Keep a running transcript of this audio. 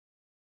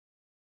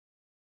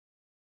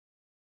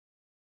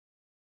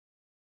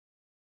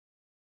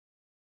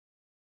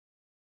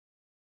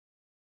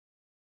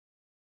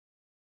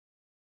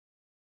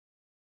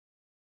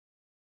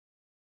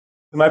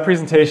My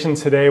presentation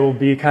today will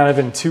be kind of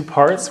in two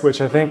parts, which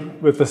I think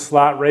with the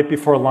slot right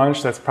before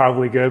lunch, that's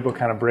probably good. We'll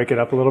kind of break it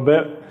up a little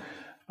bit.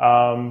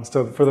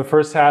 So for the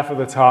first half of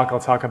the talk,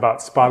 I'll talk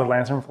about spotted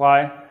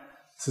lanternfly.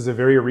 This is a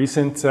very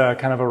recent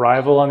kind of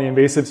arrival on the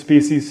invasive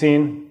species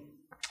scene.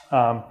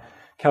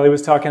 Kelly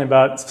was talking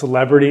about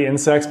celebrity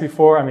insects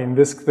before. I mean,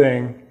 this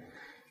thing,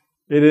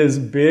 it is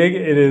big,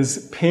 it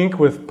is pink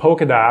with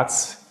polka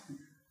dots,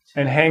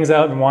 and hangs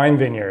out in wine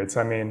vineyards.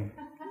 I mean,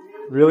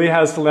 really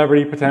has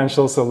celebrity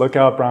potential, so look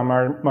out, brown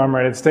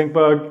marmorated stink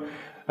bug.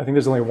 I think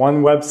there's only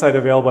one website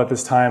available at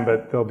this time,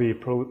 but they'll be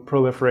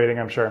proliferating,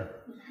 I'm sure.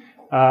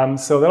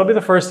 So that'll be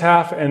the first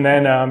half, and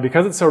then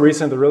because it's so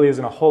recent, there really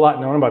isn't a whole lot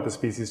known about the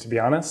species, to be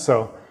honest.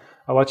 So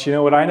I'll let you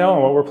know what I know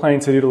and what we're planning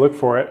to do to look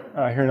for it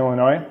here in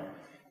Illinois.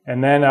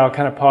 And then I'll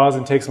kind of pause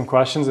and take some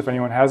questions if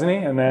anyone has any,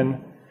 and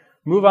then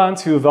move on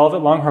to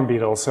velvet longhorn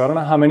beetles. So I don't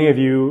know how many of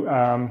you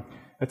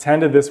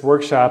attended this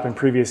workshop in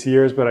previous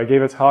years, but I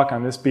gave a talk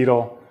on this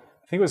beetle,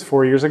 I think it was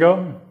 4 years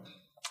ago.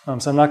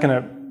 So I'm not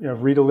going to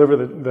re-deliver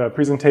the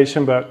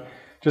presentation, but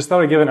just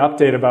thought I'd give an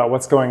update about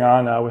what's going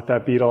on with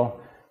that beetle.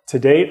 To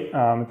date,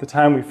 at the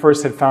time we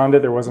first had found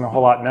it, there wasn't a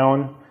whole lot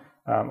known.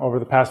 Over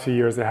the past few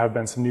years, there have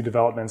been some new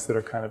developments that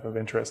are kind of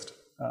interest.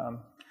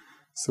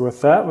 So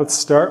with that, let's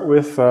start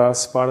with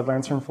spotted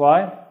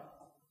lanternfly.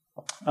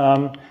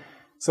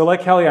 So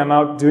like Kelly, I'm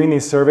out doing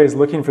these surveys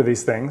looking for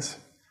these things.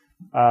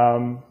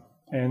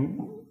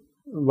 And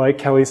like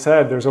Kelly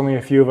said, there's only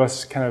a few of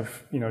us kind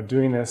of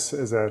doing this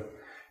as a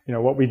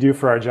what we do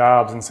for our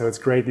jobs, and so it's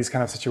great these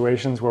kind of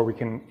situations where we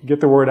can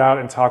get the word out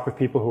and talk with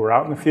people who are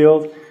out in the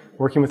field,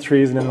 working with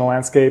trees and in the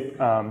landscape.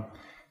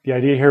 The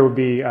idea here would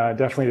be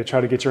definitely to try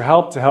to get your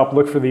help to help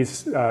look for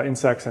these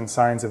insects and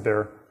signs of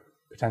their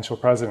potential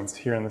presence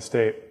here in the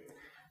state.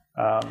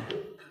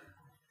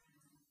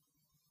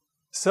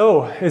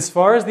 So as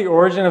far as the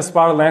origin of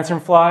spotted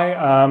lanternfly,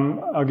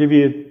 I'll give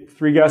you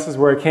 3 guesses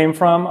where it came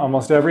from.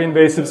 Almost every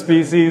invasive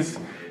species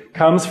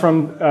comes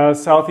from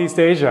Southeast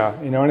Asia,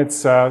 and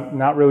it's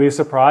not really a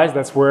surprise.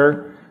 That's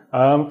where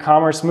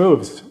commerce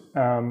moves.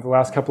 The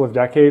last couple of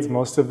decades,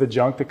 most of the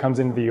junk that comes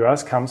into the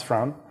U.S. comes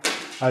from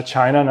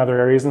China and other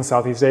areas in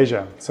Southeast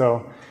Asia.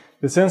 So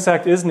this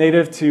insect is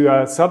native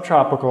to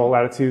subtropical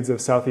latitudes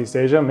of Southeast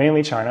Asia,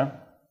 mainly China.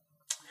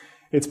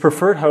 Its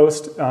preferred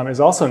host is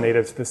also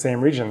native to the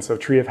same region. So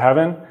tree of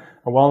heaven,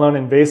 a well-known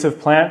invasive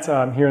plant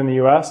here in the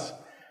U.S.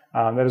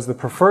 That is the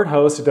preferred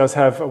host. It does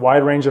have a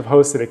wide range of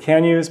hosts that it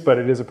can use, but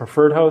it is a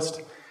preferred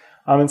host.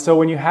 And so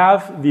when you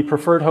have the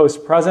preferred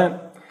host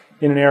present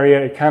in an area,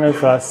 it kind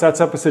of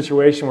sets up a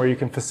situation where you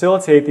can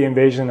facilitate the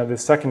invasion of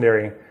this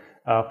secondary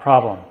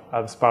problem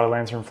of spotted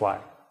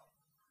lanternfly.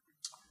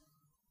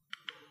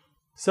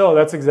 So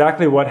that's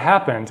exactly what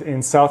happened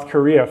in South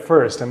Korea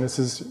first, and this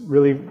is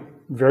really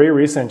very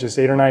recent, just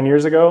 8 or 9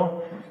 years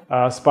ago.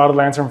 Spotted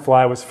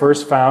lanternfly was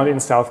first found in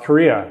South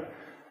Korea.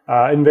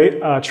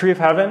 Tree of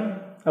heaven,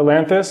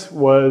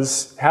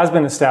 Ailanthus, has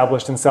been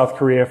established in South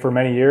Korea for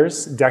many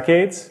years,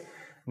 decades,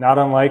 not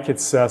unlike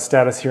its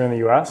status here in the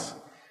U.S.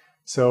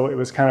 So it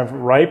was kind of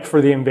ripe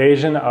for the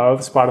invasion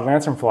of spotted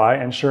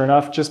lanternfly, and sure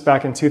enough, just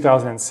back in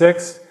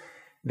 2006,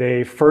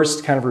 they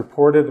first kind of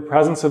reported the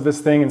presence of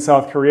this thing in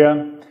South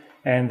Korea,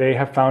 and they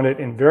have found it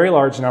in very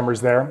large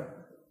numbers there.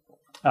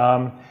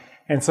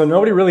 And so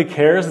nobody really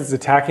cares it's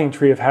attacking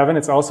tree of heaven.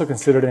 It's also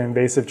considered an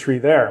invasive tree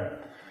there.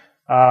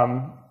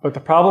 But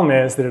the problem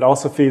is that it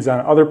also feeds on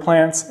other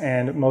plants,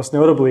 and most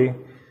notably,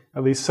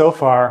 at least so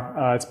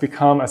far, it's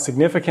become a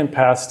significant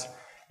pest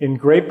in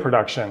grape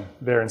production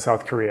there in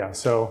South Korea.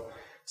 So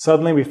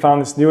suddenly we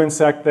found this new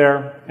insect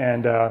there,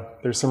 and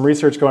there's some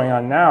research going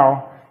on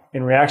now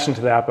in reaction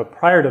to that, but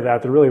prior to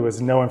that, there really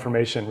was no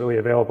information really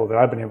available that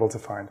I've been able to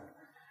find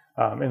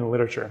in the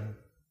literature.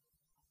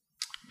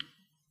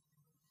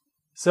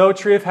 So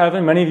tree of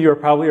heaven, many of you are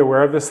probably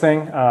aware of this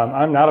thing.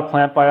 I'm not a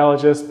plant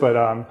biologist,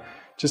 but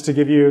just to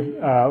give you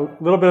a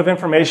little bit of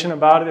information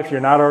about it if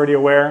you're not already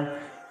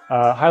aware.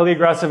 Highly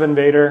aggressive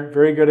invader,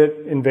 very good at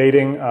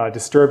invading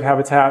disturbed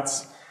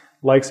habitats,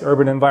 likes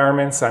urban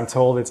environments. I'm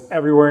told it's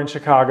everywhere in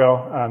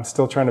Chicago. I'm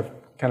still trying to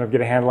kind of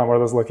get a handle on where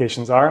those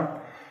locations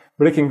are.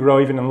 But it can grow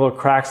even in little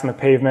cracks in the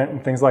pavement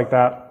and things like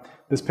that.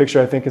 This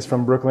picture I think is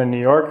from Brooklyn,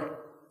 New York.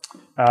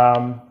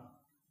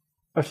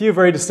 A few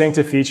very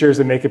distinctive features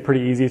that make it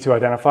pretty easy to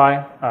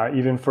identify,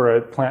 even for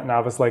a plant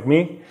novice like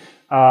me.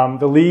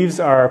 The leaves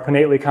are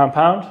pinnately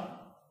compound,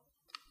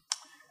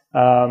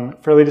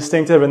 fairly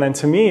distinctive. And then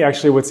to me,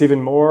 actually, what's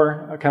even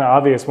more kind of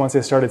obvious once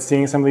I started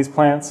seeing some of these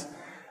plants,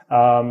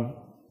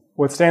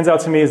 what stands out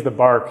to me is the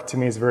bark. To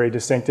me, is very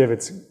distinctive.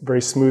 It's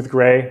very smooth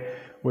gray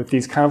with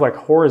these kind of like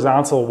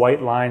horizontal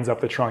white lines up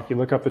the trunk. You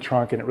look up the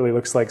trunk and it really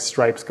looks like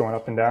stripes going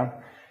up and down.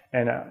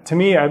 And to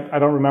me, I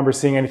don't remember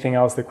seeing anything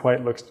else that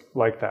quite looks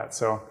like that.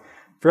 So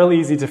fairly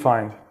easy to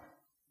find.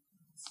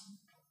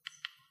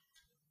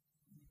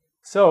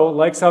 So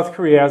like South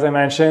Korea, as I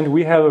mentioned,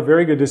 we have a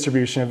very good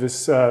distribution of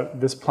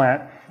this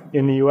plant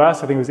in the US.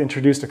 I think it was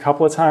introduced a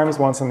couple of times,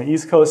 once on the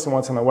East Coast and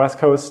once on the West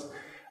Coast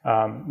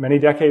many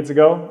decades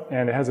ago.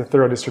 And it has a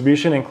thorough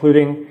distribution,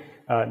 including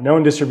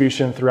known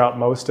distribution throughout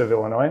most of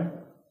Illinois.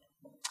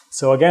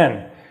 So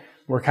again,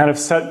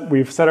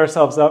 we've set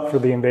ourselves up for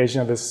the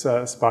invasion of this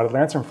spotted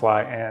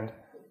lanternfly, and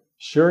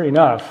sure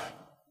enough,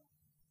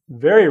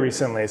 very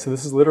recently, so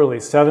this is literally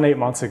 7-8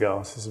 months ago,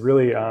 this is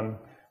really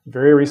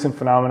very recent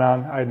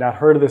phenomenon. I had not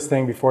heard of this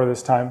thing before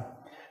this time.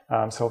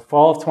 So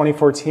fall of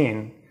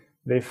 2014,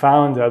 they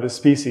found the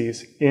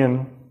species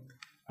in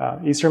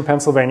eastern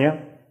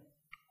Pennsylvania.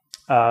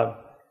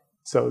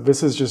 So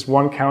this is just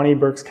one county,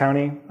 Berks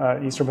County,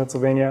 eastern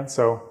Pennsylvania.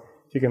 So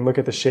if you can look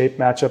at the shape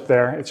match up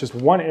there, it's just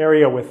one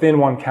area within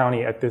one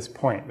county at this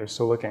point. They're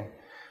still looking.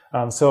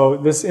 So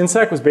this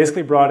insect was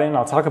basically brought in.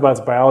 I'll talk about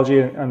its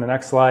biology on the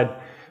next slide.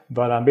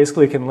 But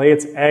basically it can lay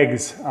its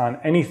eggs on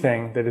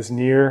anything that is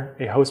near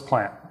a host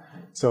plant.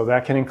 So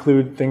that can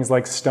include things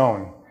like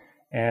stone.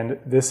 And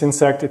this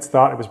insect, it's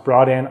thought it was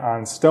brought in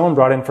on stone,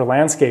 brought in for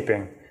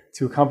landscaping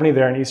to a company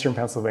there in eastern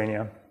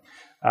Pennsylvania.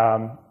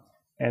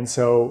 And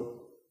so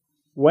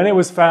when it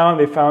was found,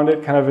 they found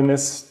it kind of in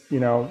this,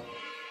 I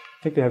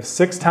think they have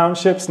 6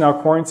 townships now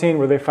quarantined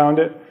where they found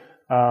it.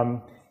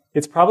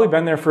 It's probably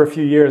been there for a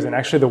few years, and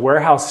actually the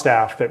warehouse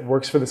staff that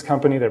works for this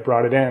company that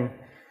brought it in,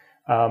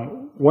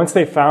 once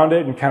they found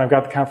it and kind of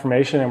got the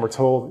confirmation and were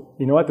told,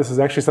 you know what, this is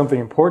actually something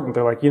important,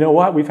 they're like, you know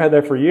what, we've had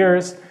that for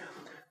years.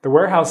 The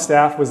warehouse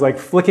staff was like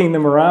flicking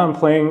them around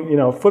playing,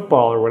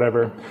 football or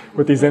whatever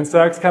with these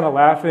insects, kind of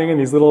laughing, and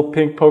these little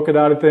pink polka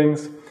dotted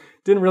things.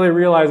 Didn't really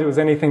realize it was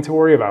anything to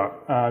worry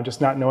about, just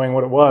not knowing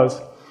what it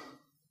was.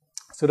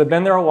 So they've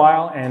been there a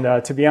while,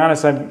 and to be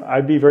honest,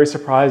 I'd be very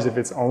surprised if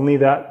it's only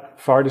that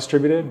far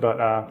distributed,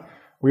 but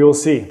we will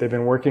see. They've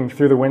been working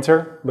through the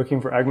winter,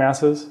 looking for egg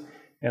masses,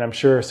 and I'm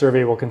sure a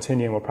survey will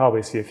continue, and we'll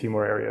probably see a few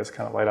more areas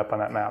kind of light up on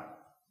that map.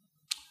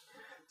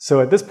 So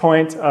at this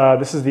point,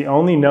 this is the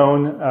only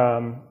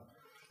known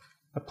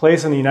a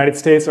place in the United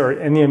States or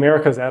in the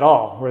Americas at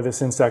all where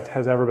this insect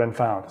has ever been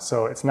found.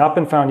 So it's not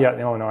been found yet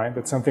in Illinois,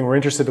 but something we're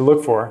interested to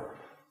look for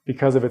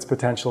because of its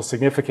potential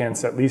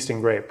significance, at least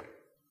in grape.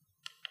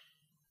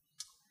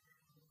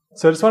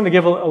 So I just wanted to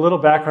give a little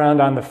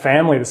background on the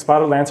family. The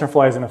spotted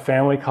lanternfly is in a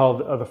family called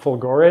the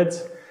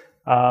Fulgorids.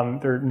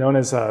 They're known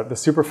as the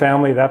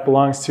superfamily that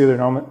belongs to. They're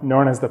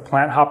known as the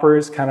plant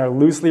hoppers, kind of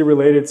loosely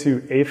related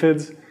to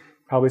aphids,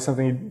 probably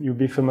something you'd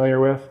be familiar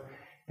with.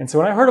 And so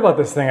when I heard about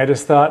this thing, I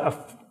just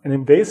thought an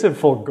invasive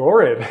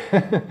Fulgorid.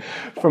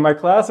 From my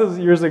classes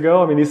years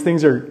ago, I mean, these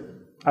things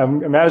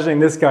I'm imagining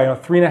this guy,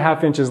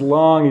 3.5 inches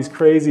long, he's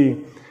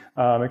crazy,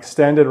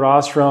 extended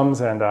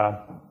rostrums, and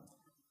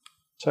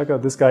check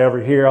out this guy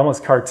over here,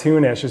 almost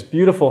cartoonish, just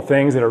beautiful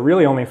things that are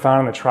really only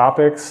found in the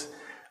tropics.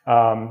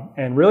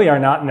 And really are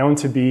not known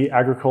to be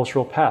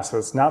agricultural pests. So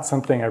it's not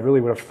something I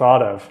really would have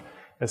thought of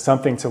as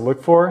something to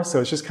look for. So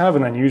it's just kind of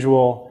an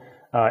unusual,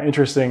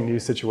 interesting new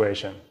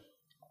situation.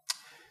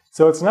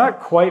 So it's not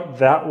quite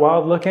that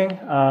wild looking,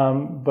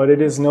 but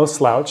it is no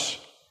slouch.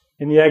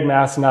 In the egg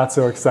mass, not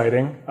so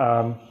exciting.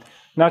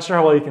 Not sure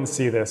how well you can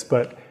see this,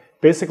 but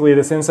basically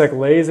this insect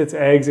lays its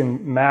eggs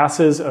in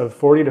masses of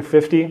 40 to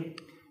 50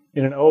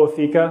 in an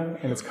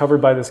ootheca, and it's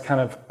covered by this kind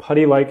of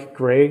putty-like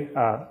gray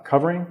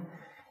covering.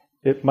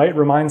 It might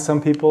remind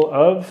some people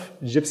of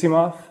gypsy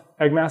moth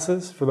egg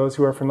masses, for those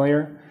who are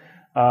familiar.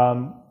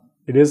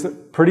 It is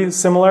pretty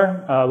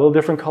similar, a little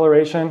different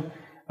coloration.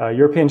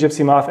 European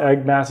gypsy moth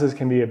egg masses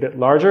can be a bit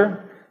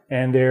larger,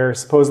 and they're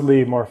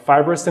supposedly more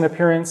fibrous in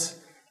appearance,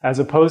 as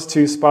opposed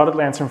to spotted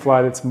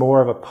lanternfly that's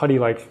more of a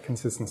putty-like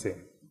consistency.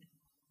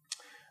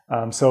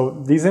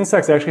 So these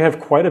insects actually have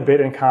quite a bit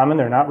in common.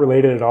 They're not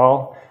related at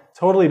all.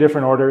 Totally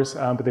different orders,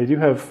 but they do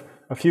have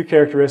a few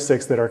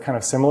characteristics that are kind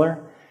of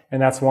similar.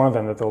 And that's one of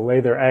them, that they'll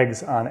lay their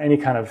eggs on any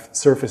kind of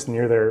surface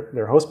near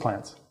their host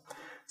plants.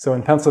 So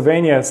in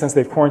Pennsylvania, since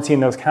they've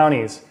quarantined those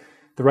counties,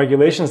 the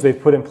regulations they've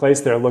put in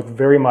place there look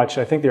very much,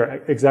 I think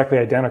they're exactly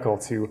identical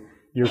to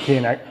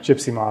European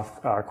gypsy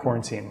moth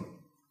quarantine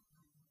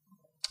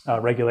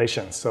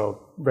regulations.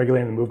 So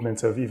regulating the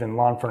movements of even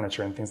lawn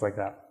furniture and things like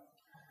that.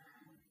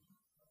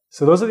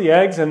 So those are the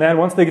eggs, and then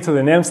once they get to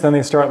the nymphs, then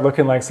they start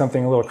looking like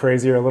something a little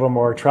crazier, a little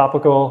more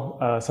tropical,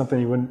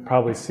 something you wouldn't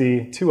probably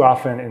see too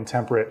often in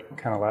temperate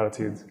kind of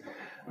latitudes.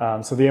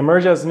 So they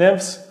emerge as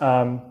nymphs.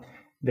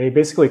 They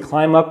basically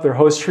climb up their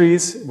host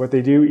trees. What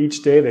they do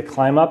each day, they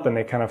climb up and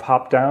they kind of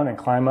hop down and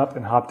climb up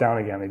and hop down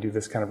again. They do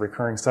this kind of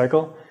recurring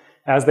cycle.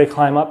 As they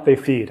climb up, they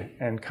feed.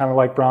 And kind of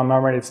like brown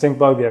marmorated stink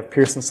bug, they have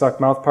pierce and suck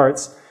mouth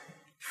parts,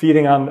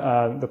 feeding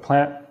on the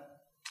plant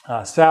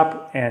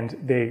sap, and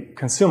they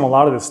consume a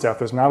lot of this stuff.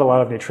 There's not a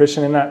lot of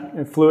nutrition in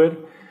that fluid,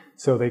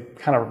 so they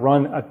kind of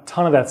run a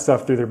ton of that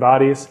stuff through their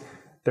bodies.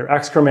 Their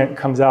excrement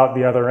comes out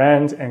the other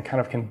end and kind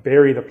of can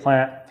bury the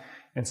plant.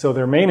 And so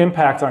their main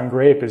impact on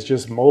grape is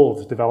just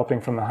mold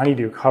developing from the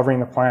honeydew covering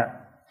the plant.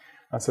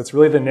 So it's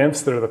really the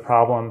nymphs that are the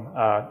problem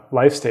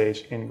life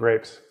stage in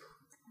grapes.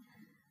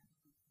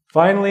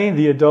 Finally,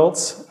 the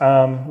adults,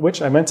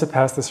 which I meant to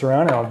pass this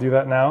around, and I'll do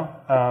that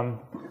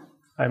now.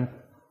 I'm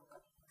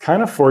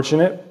kind of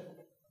fortunate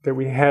that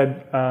we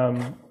had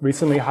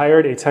recently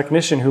hired a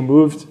technician who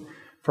moved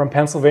from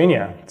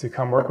Pennsylvania to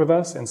come work with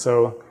us. And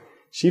so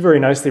she very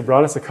nicely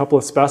brought us a couple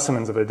of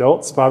specimens of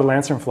adult spotted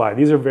lanternfly.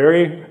 These are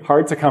very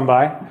hard to come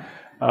by,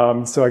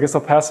 so I guess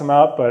I'll pass them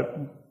out,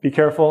 but be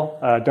careful.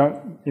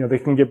 They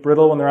can get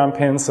brittle when they're on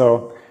pins,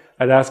 so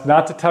I'd ask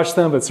not to touch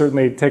them, but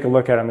certainly take a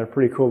look at them. They're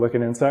pretty cool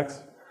looking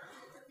insects.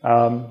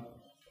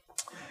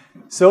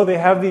 So they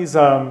have these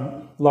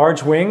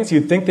large wings.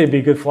 You'd think they'd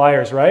be good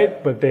flyers,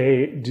 right? But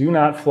they do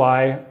not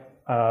fly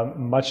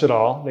much at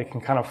all. They can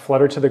kind of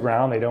flutter to the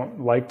ground. They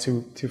don't like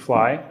to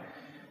fly.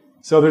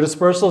 So their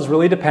dispersal is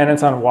really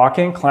dependent on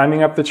walking,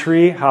 climbing up the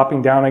tree,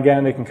 hopping down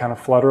again. They can kind of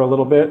flutter a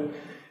little bit.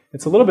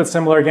 It's a little bit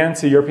similar again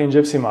to European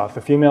gypsy moth.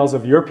 The females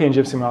of European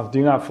gypsy moth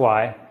do not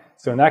fly.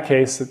 So in that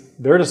case,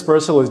 their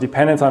dispersal is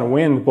dependent on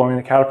wind blowing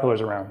the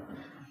caterpillars around.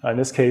 In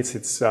this case,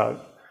 it's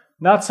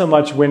not so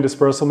much wind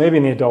dispersal, maybe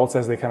in the adults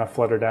as they kind of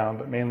flutter down,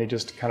 but mainly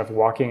just kind of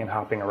walking and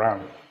hopping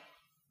around.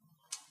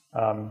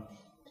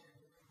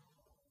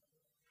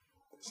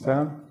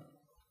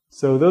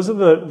 So those are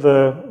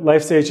the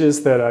life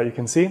stages that you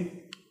can see.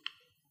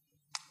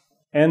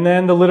 And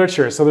then the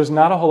literature. So there's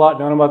not a whole lot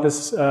known about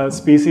this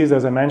species,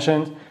 as I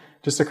mentioned.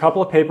 Just a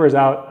couple of papers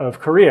out of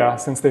Korea,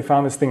 since they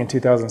found this thing in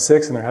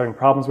 2006 and they're having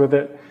problems with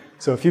it.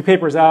 So a few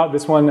papers out.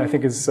 This one, I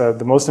think, is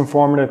the most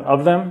informative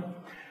of them.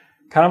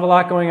 Kind of a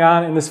lot going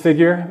on in this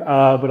figure,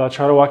 but I'll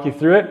try to walk you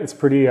through it. It's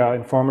pretty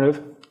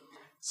informative.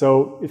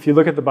 So if you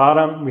look at the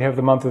bottom, we have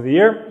the month of the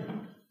year.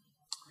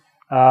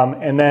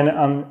 And then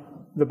on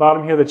the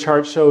bottom here, the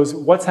chart shows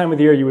what time of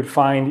the year you would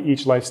find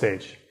each life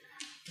stage.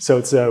 So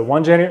it's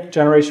one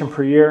generation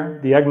per year.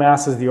 The egg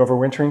mass is the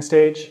overwintering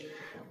stage.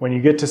 When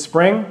you get to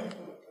spring,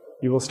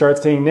 you will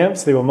start seeing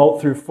nymphs. They will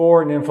molt through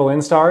 4 nymphal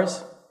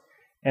instars.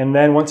 And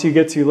then once you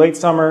get to late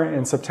summer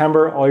in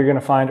September, all you're going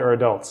to find are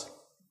adults.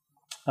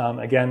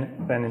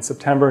 Again, then in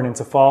September and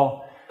into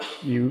fall,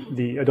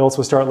 the adults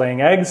will start laying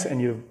eggs, and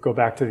you go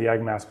back to the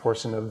egg mass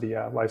portion of the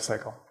life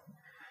cycle.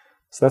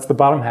 So that's the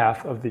bottom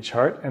half of the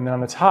chart. And then on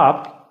the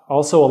top,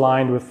 also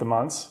aligned with the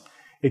months,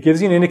 it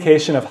gives you an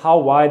indication of how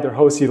wide their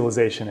host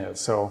utilization is.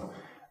 So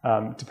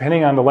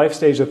depending on the life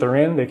stage that they're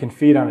in, they can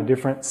feed on a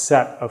different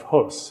set of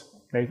hosts.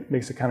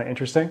 Makes it kind of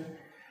interesting.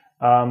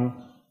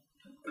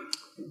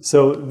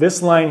 So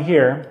this line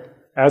here,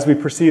 as we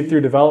proceed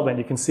through development,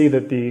 you can see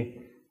that the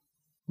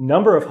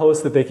number of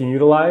hosts that they can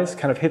utilize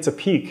kind of hits a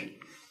peak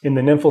in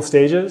the nymphal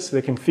stages.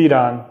 They can feed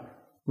on,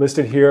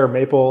 listed here,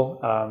 maple,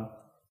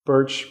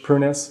 birch,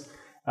 prunus.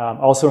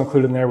 Also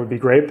included in there would be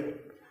grape.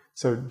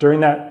 So during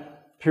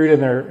that period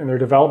in their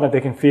development,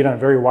 they can feed on a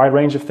very wide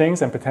range of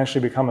things and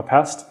potentially become a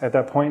pest at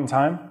that point in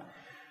time.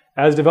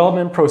 As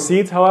development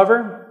proceeds,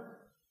 however,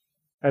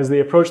 as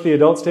they approach the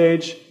adult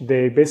stage,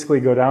 they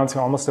basically go down to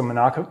almost a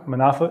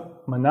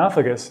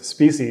monophagous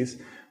species,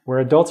 where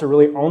adults are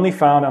really only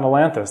found on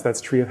Ailanthus,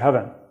 that's tree of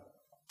heaven.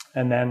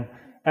 And then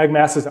egg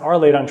masses are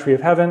laid on tree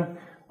of heaven,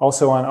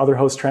 also on other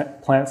host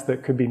plants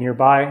that could be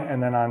nearby,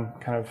 and then on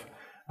kind of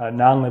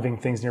non-living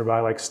things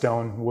nearby like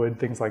stone, wood,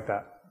 things like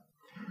that.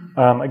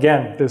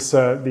 Again,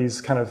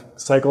 these kind of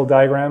cycle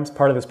diagrams,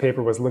 part of this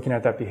paper was looking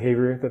at that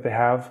behavior that they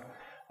have,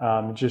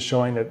 just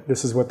showing that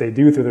this is what they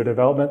do through their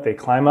development. They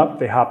climb up,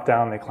 they hop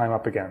down, they climb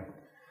up again.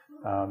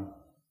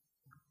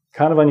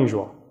 Kind of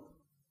unusual.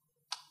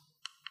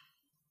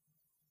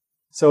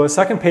 So a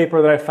second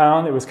paper that I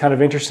found that was kind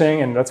of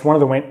interesting, and that's one of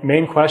the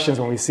main questions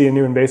when we see a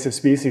new invasive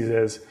species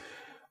is,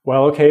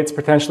 well, okay, it's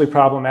potentially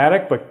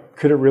problematic, but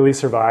could it really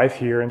survive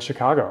here in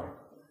Chicago?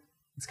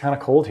 It's kind of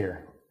cold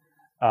here.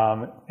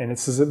 And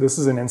this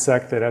is an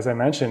insect that, as I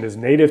mentioned, is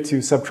native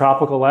to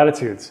subtropical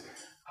latitudes.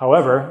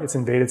 However, it's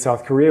invaded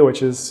South Korea,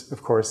 which is,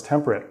 of course,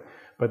 temperate.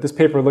 But this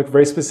paper looked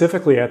very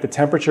specifically at the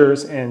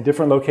temperatures in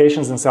different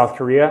locations in South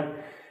Korea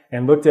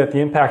and looked at the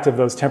impact of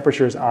those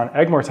temperatures on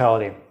egg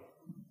mortality.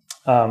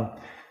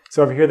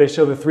 So over here they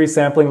show the 3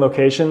 sampling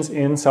locations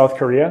in South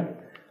Korea,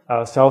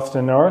 south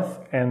to north,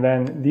 and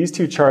then these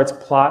 2 charts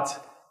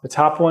plot, the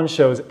top one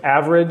shows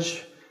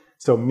average,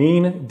 so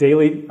mean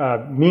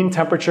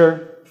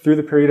temperature through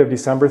the period of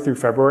December through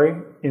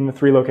February in the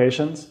 3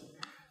 locations.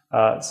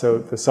 So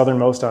the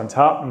southernmost on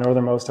top,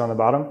 northernmost on the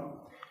bottom.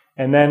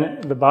 And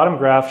then the bottom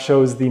graph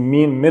shows the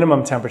mean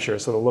minimum temperature,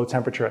 so the low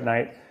temperature at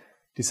night,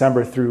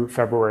 December through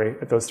February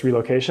at those 3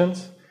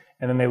 locations.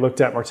 And then they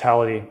looked at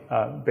mortality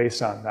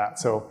based on that.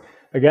 So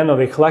again, though,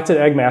 they collected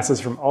egg masses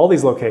from all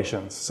these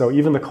locations. So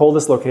even the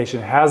coldest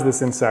location has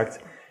this insect,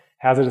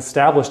 has it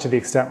established to the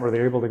extent where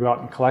they're able to go out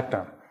and collect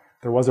them.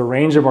 There was a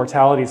range of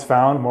mortalities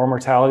found, more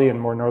mortality in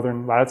more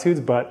northern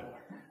latitudes, but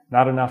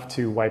not enough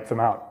to wipe them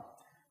out.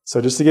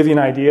 So just to give you an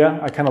idea,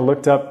 I kind of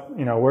looked up,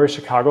 where does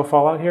Chicago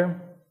fall out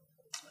here?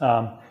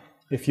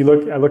 If you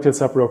look, I looked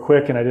this up real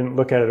quick, and I didn't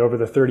look at it over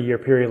the 30-year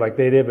period like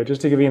they did, but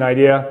just to give you an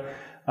idea,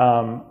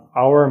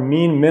 our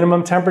mean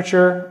minimum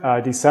temperature,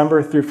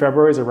 December through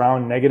February, is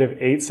around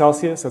 -8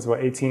 Celsius. That's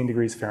about 18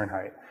 degrees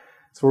Fahrenheit.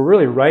 So we're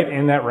really right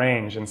in that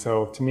range. And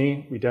so to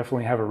me, we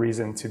definitely have a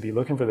reason to be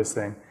looking for this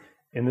thing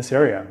in this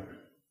area.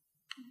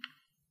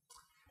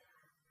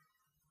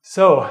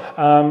 So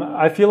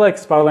I feel like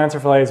spotted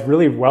lanternfly is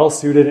really well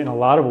suited in a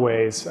lot of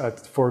ways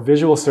for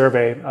visual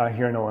survey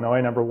here in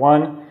Illinois. Number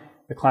one,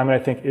 the climate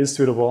I think is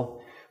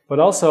suitable. But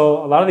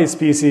also, a lot of these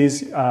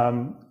species,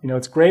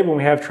 it's great when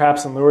we have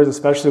traps and lures,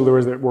 especially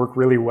lures that work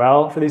really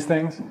well for these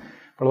things.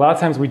 But a lot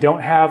of times we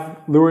don't have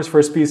lures for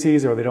a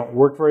species, or they don't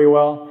work very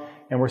well,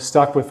 and we're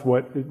stuck with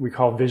what we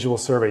call visual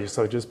surveys.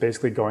 So just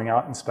basically going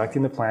out,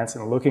 inspecting the plants,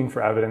 and looking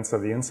for evidence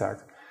of the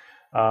insect.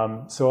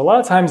 So a lot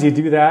of times you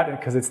do that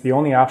because it's the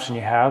only option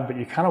you have, but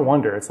you kind of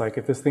wonder, it's like,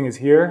 if this thing is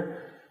here,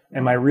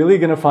 am I really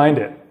going to find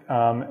it?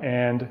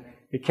 And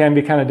it can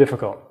be kind of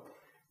difficult.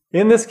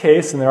 In this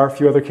case, and there are a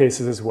few other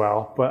cases as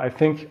well, but I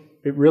think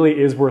it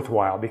really is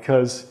worthwhile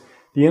because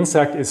the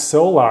insect is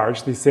so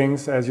large. These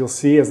things, as you'll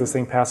see as this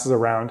thing passes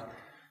around,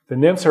 the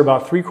nymphs are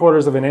about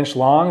 3/4 of an inch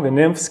long. The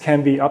nymphs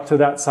can be up to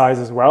that size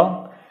as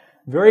well.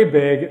 Very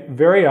big,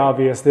 very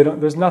obvious.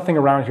 There's nothing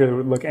around here that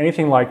would look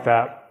anything like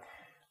that.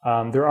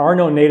 There are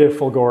no native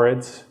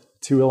fulgurids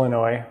to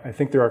Illinois. I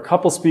think there are a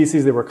couple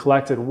species that were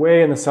collected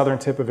way in the southern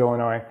tip of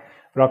Illinois,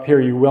 but up here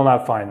you will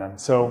not find them.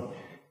 So,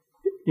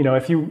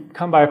 if you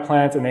come by a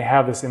plant and they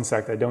have this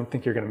insect, I don't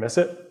think you're going to miss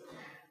it.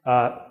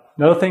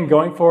 Another thing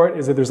going for it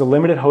is that there's a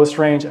limited host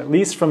range, at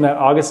least from that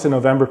August to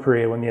November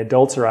period when the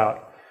adults are out.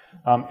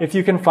 If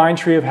you can find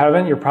Tree of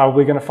Heaven, you're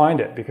probably going to find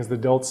it because the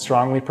adults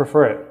strongly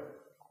prefer it.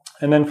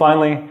 And then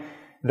finally,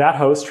 that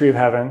host, Tree of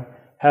Heaven,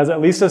 has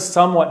at least a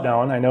somewhat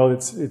known. I know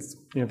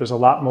there's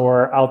a lot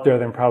more out there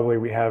than probably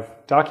we have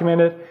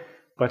documented,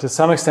 but to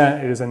some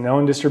extent, it is a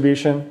known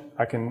distribution.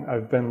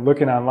 I've been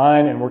looking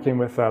online and working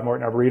with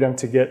Morton Arboretum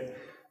to get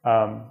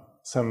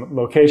some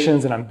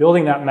locations, and I'm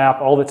building that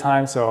map all the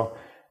time. So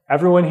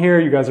everyone here,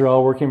 you guys are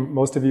all working,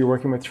 most of you are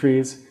working with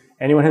trees.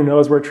 Anyone who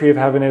knows where Tree of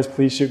Heaven is,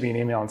 please shoot me an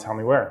email and tell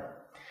me where.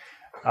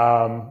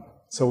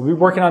 So we'll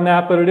be working on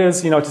that, but it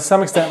is, to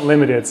some extent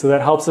limited, so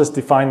that helps us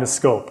define the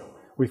scope.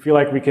 We feel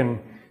like we can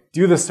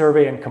do the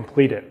survey and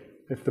complete it.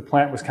 If the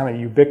plant was kind of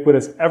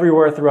ubiquitous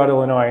everywhere throughout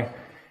Illinois,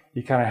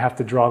 you kind of have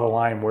to draw the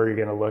line where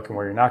you're going to look and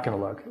where you're not going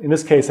to look. In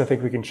this case, I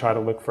think we can try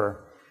to look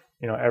for,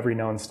 every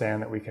known stand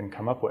that we can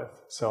come up with.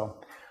 So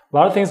a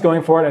lot of things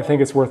going for it. I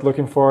think it's worth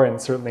looking for, and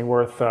certainly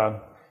worth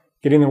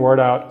getting the word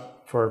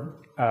out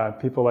for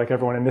people like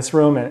everyone in this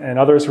room and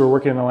others who are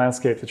working in the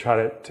landscape to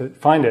try to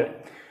find it.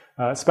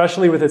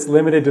 Especially with its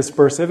limited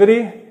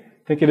dispersivity,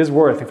 I think it is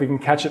worth. If we can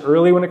catch it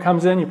early when it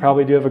comes in, you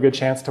probably do have a good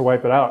chance to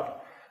wipe it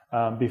out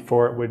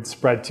before it would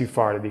spread too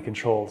far to be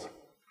controlled.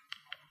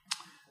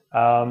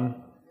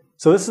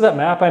 So this is that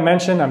map I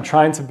mentioned. I'm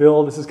trying to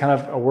build. This is kind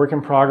of a work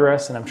in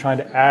progress, and I'm trying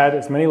to add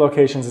as many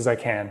locations as I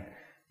can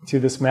to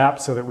this map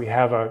so that we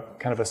have a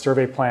kind of a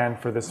survey plan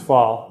for this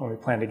fall when we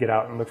plan to get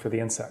out and look for the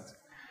insect.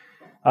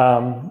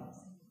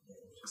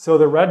 So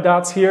the red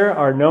dots here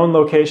are known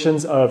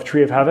locations of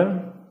Tree of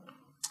Heaven.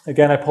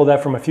 Again, I pulled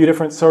that from a few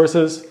different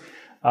sources.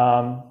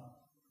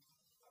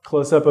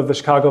 Close-up of the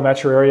Chicago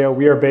metro area.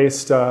 We are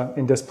based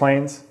in Des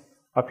Plaines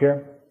up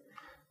here.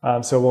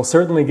 So we'll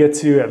certainly get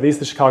to at least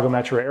the Chicago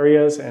metro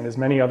areas and as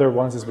many other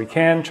ones as we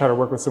can. Try to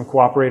work with some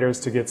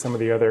cooperators to get some of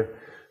the other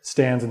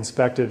stands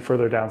inspected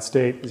further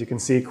downstate. As you can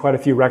see, quite a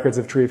few records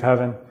of Tree of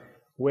Heaven,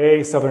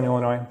 way southern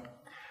Illinois.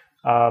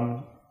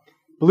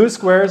 Blue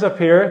squares up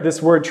here.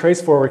 This word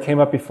trace forward came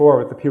up before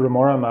with the P.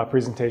 Ramorum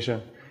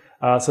presentation.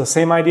 So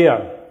same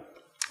idea.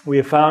 We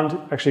have found,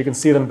 actually you can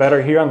see them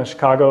better here on the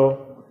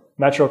Chicago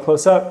metro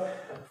close-up,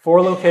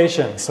 4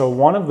 locations. So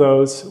one of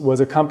those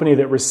was a company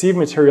that received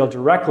material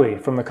directly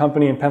from the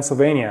company in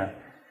Pennsylvania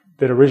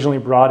that originally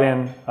brought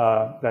in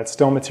that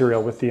stone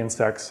material with the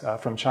insects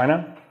from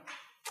China.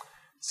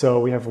 So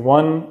we have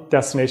one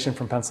destination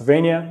from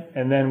Pennsylvania,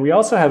 and then we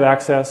also have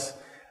access,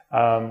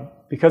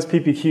 because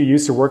PPQ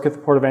used to work at the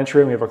port of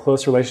entry and we have a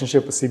close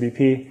relationship with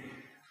CBP,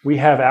 we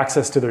have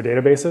access to their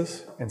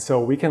databases. And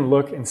so we can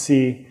look and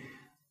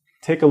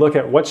take a look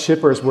at what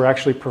shippers were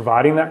actually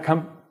providing that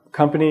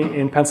company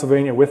in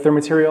Pennsylvania with their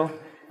material,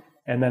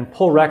 and then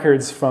pull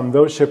records from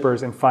those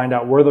shippers and find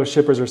out where those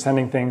shippers are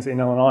sending things in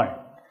Illinois.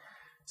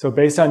 So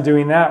based on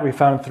doing that, we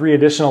found 3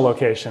 additional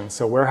locations,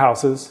 so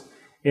warehouses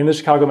in the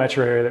Chicago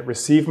metro area that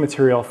received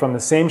material from the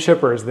same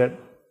shippers that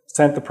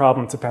sent the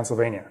problem to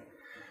Pennsylvania.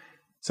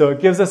 So it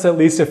gives us at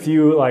least a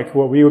few, like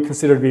what we would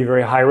consider to be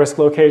very high-risk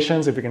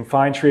locations. If we can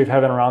find Tree of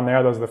Heaven around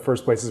there, those are the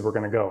first places we're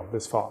going to go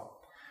this fall.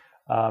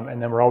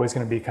 And then we're always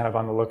going to be kind of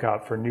on the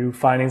lookout for new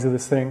findings of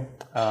this thing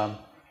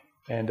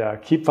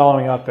and keep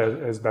following up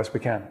as best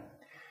we can.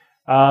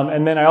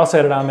 And then I also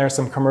added on there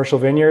some commercial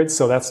vineyards.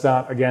 So that's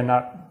not, again,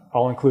 not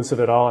all-inclusive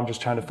at all. I'm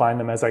just trying to find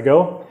them as I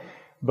go.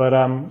 But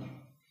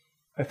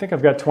I think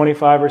I've got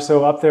 25 or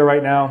so up there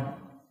right now.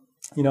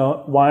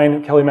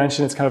 Wine, Kelly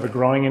mentioned, it's kind of a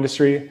growing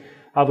industry.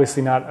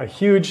 Obviously not a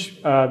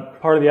huge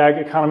part of the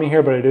ag economy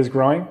here, but it is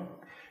growing.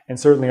 And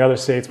certainly other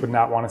states would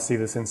not want to see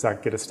this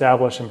insect get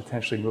established and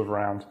potentially move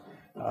around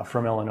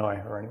from Illinois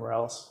or anywhere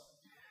else.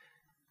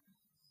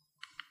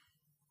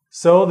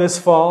 So this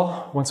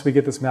fall, once we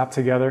get this map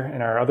together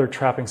and our other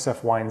trapping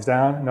stuff winds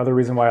down, another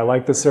reason why I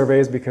like this survey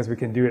is because we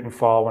can do it in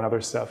fall when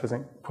other stuff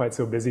isn't quite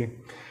so busy.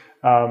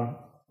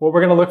 What we're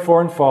going to look for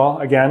in fall,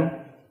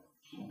 again,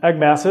 egg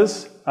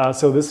masses.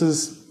 So this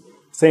is the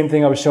same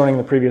thing I was showing in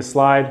the previous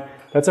slide.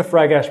 That's a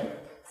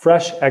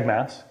fresh egg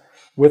mass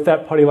with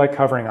that putty-like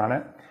covering on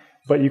it.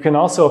 But you can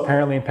also,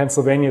 apparently in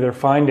Pennsylvania, they're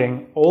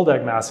finding old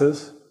egg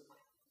masses,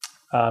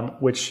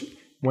 which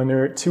when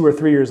they're 2 or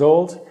 3 years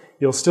old,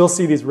 you'll still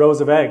see these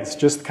rows of eggs,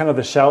 just kind of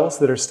the shells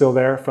that are still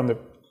there from the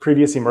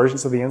previous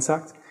emergence of the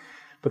insect.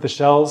 But the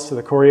shells, so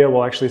the chorea,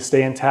 will actually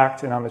stay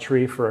intact and on the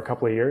tree for a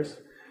couple of years.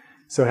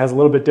 So it has a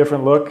little bit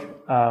different look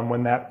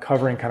when that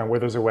covering kind of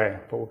withers away.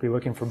 But we'll be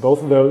looking for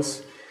both of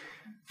those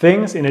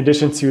things in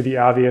addition to the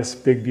obvious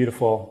big,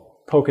 beautiful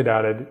polka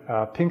dotted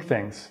pink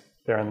things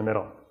there in the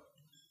middle.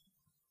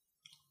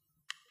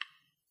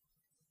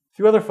 A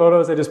few other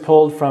photos I just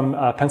pulled from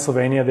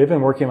Pennsylvania. They've been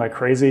working like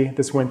crazy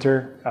this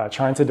winter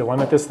trying to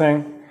delimit this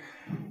thing.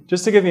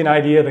 Just to give you an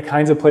idea of the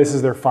kinds of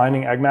places they're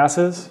finding egg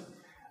masses.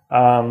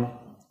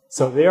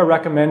 So they are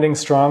recommending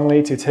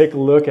strongly to take a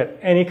look at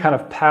any kind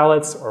of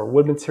pallets or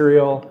wood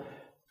material,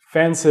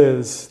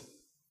 fences,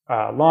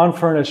 lawn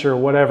furniture,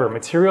 whatever,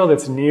 material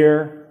that's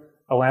near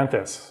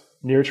Ailanthus,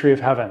 near Tree of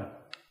Heaven.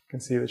 You can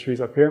see the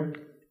trees up here.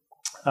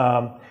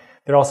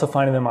 They're also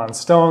finding them on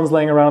stones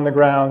laying around the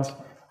ground,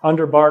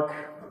 under bark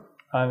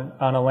on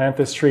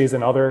Ailanthus trees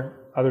and other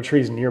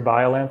trees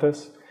nearby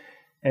Ailanthus,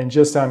 and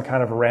just on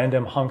kind of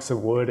random hunks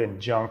of wood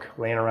and junk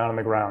laying around on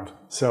the ground.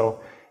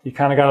 So you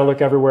kind of got to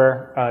look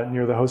everywhere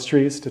near the host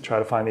trees to try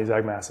to find these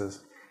egg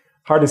masses.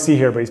 Hard to see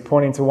here, but he's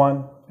pointing to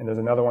one, and there's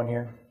another one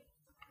here.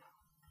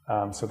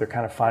 So they're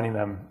kind of finding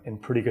them in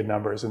pretty good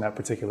numbers in that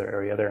particular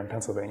area there in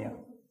Pennsylvania.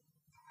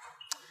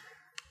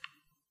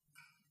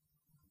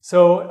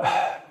 So,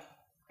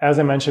 as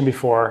I mentioned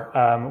before,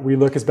 we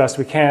look as best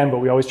we can, but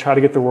we always try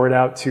to get the word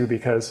out too,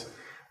 because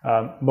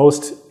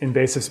most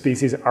invasive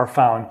species are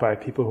found by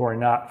people who are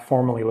not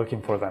formally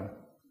looking for them.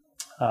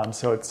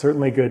 So it's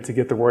certainly good to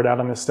get the word out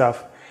on this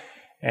stuff.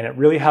 And it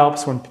really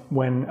helps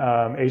when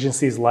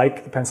agencies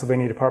like the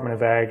Pennsylvania Department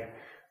of Ag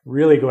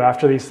really go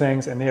after these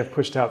things, and they have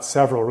pushed out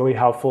several really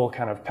helpful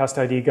kind of pest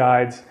ID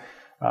guides,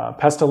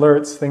 pest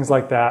alerts, things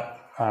like that,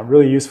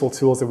 really useful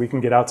tools that we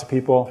can get out to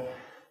people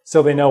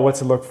so they know what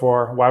to look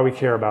for, why we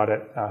care about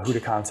it, who to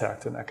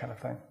contact, and that kind of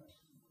thing.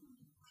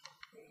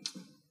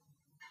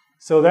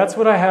 So that's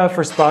what I have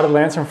for spotted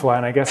lanternfly,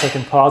 and I guess I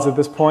can pause at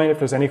this point if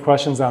there's any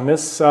questions on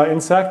this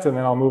insect, and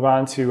then I'll move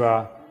on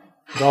to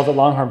velvet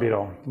longhorn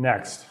beetle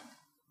next.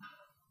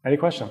 Any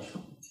questions?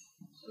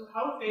 So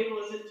how fatal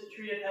is it to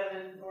Tree of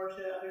Heaven or to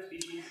other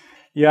species?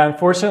 Yeah,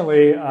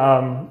 unfortunately,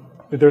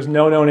 there's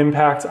no known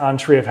impact on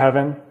Tree of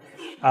Heaven.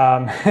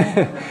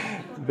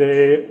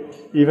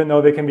 Even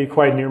though they can be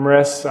quite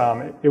numerous,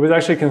 it was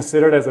actually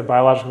considered as a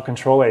biological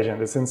control agent,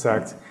 this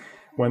insect,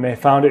 when they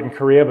found it in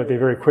Korea, but they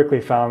very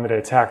quickly found that it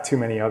attacked too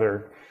many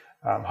other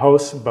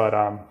hosts. But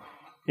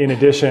in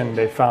addition,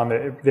 they found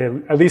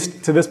that, at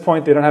least to this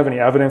point, they don't have any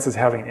evidence as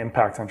having an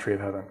impact on Tree of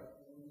Heaven.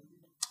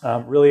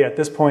 Really, at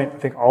this point, I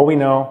think all we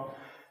know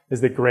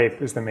is that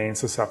grape is the main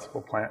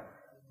susceptible plant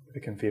that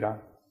it can feed on.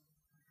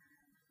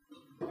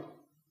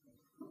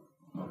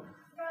 I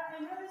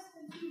noticed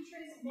the 2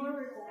 trace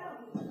forwards.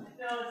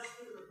 No, it's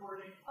the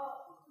reporting.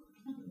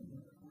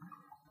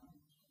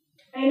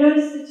 I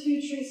noticed the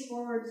 2 trace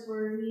forwards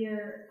were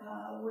near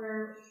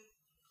where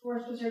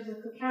Forest Preserves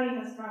of Cook County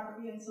has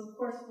property, and so of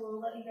course we'll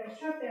let you guys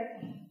trap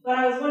there. But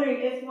I was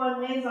wondering if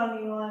one lands on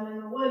me while I'm in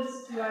the woods,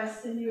 do I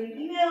send you an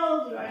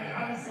email? Do I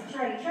obviously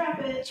try to trap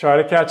it? Try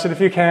to catch it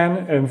if you can,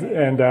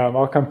 and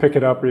I'll come pick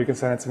it up, or you can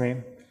send it to me.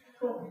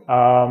 Cool.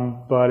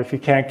 But if you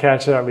can't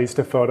catch it, at least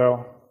a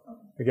photo.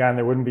 Again,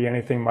 there wouldn't be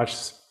anything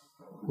much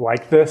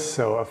like this,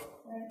 so a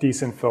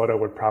decent photo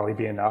would probably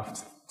be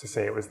enough to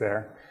say it was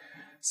there.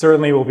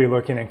 Certainly, we'll be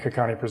looking in Cook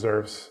County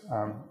preserves,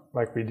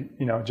 like we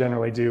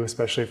generally do,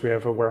 especially if we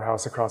have a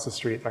warehouse across the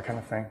street, that kind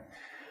of thing.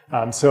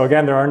 So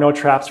again, there are no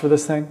traps for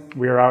this thing.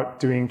 We are out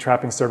doing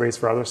trapping surveys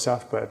for other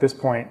stuff, but at this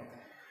point,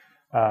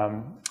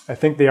 I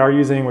think they are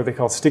using what they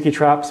call sticky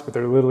traps, but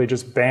they're literally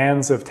just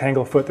bands of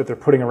tanglefoot that they're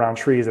putting around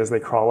trees as they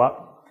crawl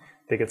up.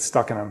 They get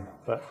stuck in them.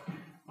 But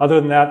other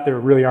than that, there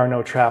really are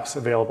no traps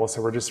available,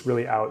 so we're just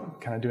really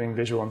out kind of doing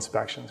visual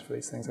inspections for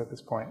these things at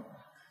this point.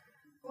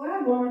 Well, I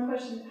have one more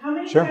question. How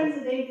many times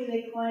a day do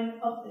they climb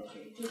up the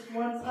tree? Just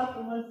one's up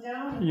and one's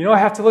down? I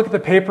have to look at the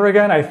paper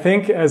again. I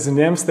think as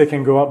nymphs, they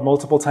can go up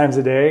multiple times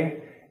a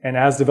day, and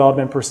as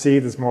development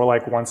proceeds, it's more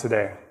like once a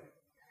day.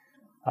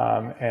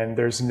 And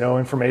there's no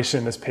information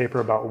in this paper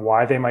about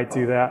why they might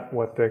do that,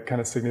 what the kind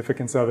of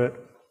significance of it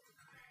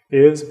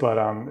is, but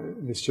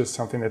it's just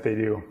something that they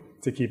do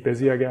to keep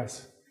busy, I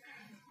guess.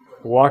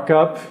 Walk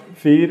up,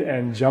 feed,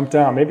 and jump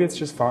down. Maybe it's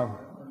just fun.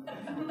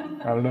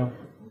 I don't know.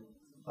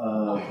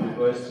 Quick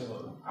question.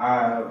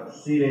 I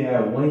see they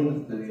have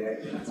wings. Do they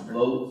actually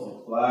float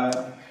or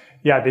fly?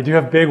 Yeah, they do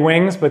have big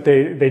wings, but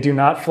they do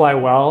not fly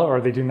well,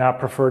 or they do not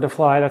prefer to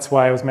fly. That's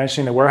why I was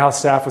mentioning the warehouse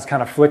staff was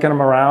kind of flicking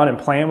them around and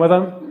playing with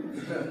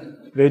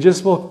them. They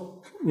just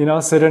will,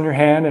 sit on your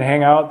hand and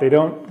hang out.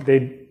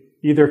 They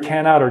either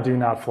cannot or do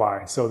not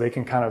fly. So they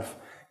can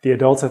the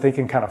adults, I think,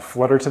 can kind of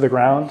flutter to the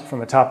ground from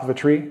the top of a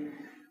tree,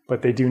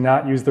 but they do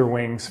not use their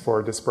wings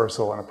for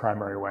dispersal in a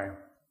primary way,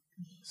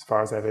 as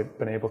far as I've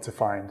been able to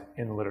find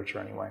in the literature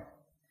anyway.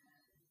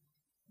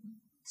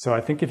 So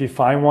I think if you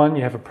find one,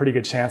 you have a pretty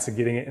good chance of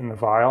getting it in the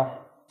vial.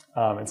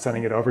 and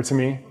sending it over to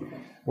me.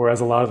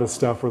 Whereas a lot of the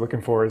stuff we're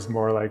looking for is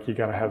more like you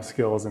got to have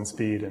skills and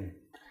speed and,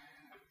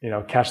 you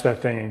know, catch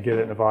that thing and get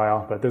it in a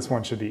vial. But this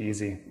one should be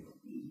easy.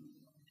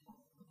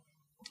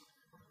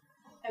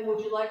 And would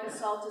you like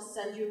us all to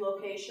send you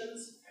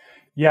locations?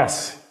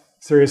 Yes,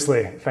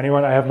 seriously. If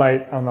anyone,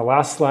 on the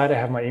last slide, I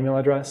have my email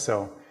address.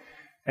 So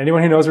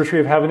anyone who knows where Tree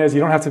of Heaven is, you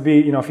don't have to be,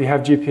 you know, if you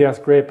have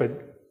GPS, great, but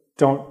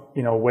don't,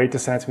 you know, wait to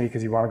send it to me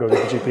because you want to go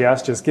get the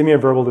GPS. Just give me a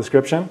verbal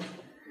description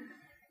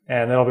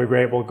and that'll be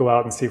great. We'll go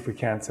out and see if we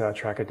can't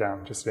track it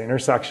down, just an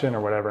intersection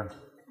or whatever.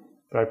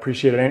 But I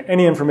appreciate it.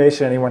 Any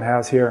information anyone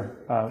has here,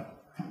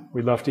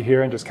 we'd love to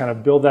hear and just kind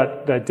of build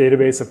that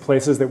database of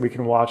places that we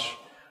can watch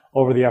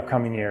over the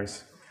upcoming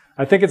years.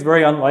 I think it's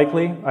very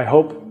unlikely, I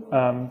hope,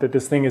 that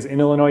this thing is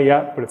in Illinois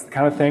yet, but it's the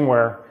kind of thing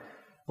where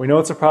we know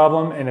it's a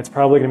problem and it's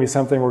probably going to be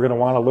something we're going to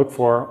want to look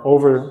for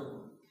over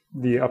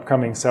the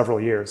upcoming several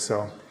years.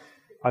 So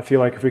I feel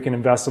like if we can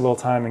invest a little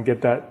time and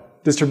get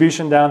that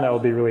distribution down, that will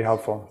be really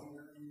helpful.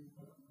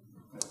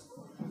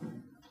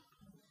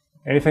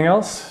 Anything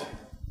else?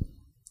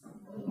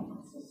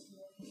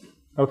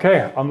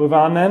 Okay, I'll move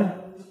on then.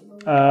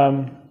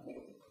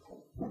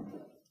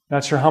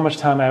 Not sure how much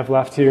time I have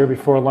left here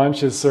before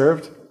lunch is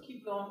served.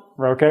 Keep going.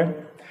 We're okay?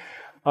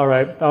 All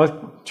right,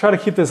 I'll try to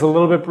keep this a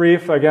little bit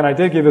brief. Again, I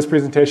did give this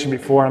presentation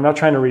before. I'm not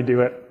trying to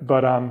redo it,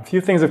 but a few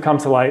things have come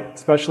to light,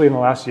 especially in the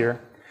last year,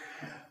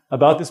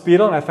 about this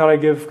beetle, and I thought I'd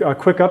give a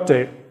quick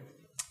update.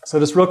 So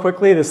just real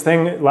quickly, this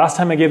thing, last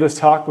time I gave this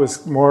talk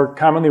was more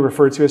commonly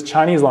referred to as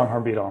Chinese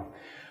longhorn beetle.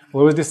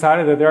 Well, it was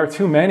decided that there are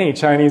too many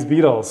Chinese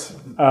beetles,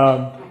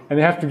 and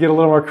they have to get a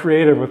little more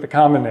creative with the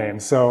common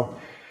names. So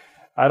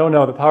I don't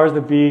know, the powers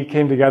that be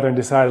came together and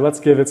decided,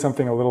 let's give it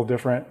something a little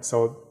different.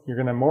 So you're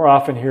going to more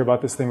often hear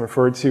about this thing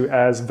referred to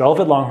as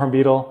velvet longhorn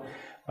beetle,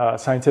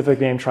 scientific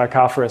name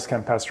Trichophorus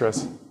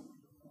campestris.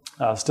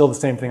 Still the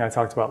same thing I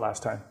talked about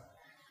last time.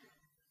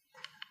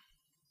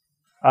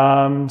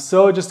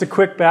 So just a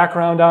quick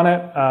background on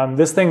it.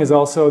 This thing has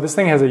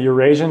a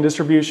Eurasian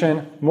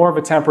distribution, more of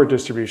a temperate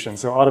distribution.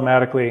 So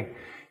automatically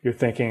you're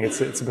thinking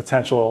it's a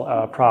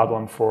potential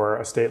problem for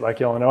a state like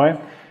Illinois.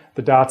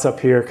 The dots up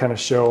here kind of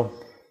show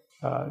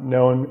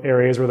known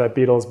areas where that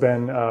beetle has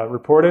been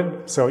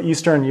reported. So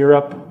Eastern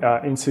Europe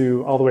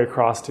into all the way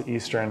across to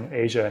Eastern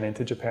Asia and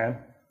into Japan.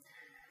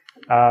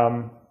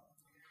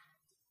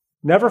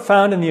 Never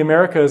found in the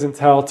Americas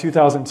until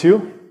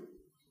 2002.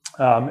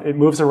 It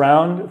moves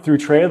around through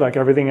trade like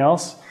everything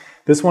else.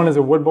 This one is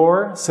a wood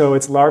borer, so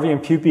its larvae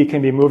and pupae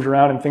can be moved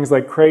around in things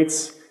like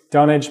crates,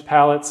 dunnage,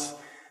 pallets.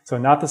 So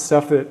not the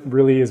stuff that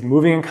really is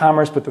moving in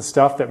commerce, but the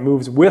stuff that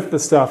moves with the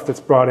stuff that's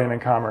brought in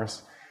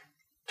commerce.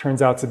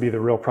 Turns out to be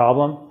the real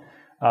problem.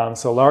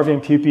 So larvae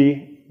and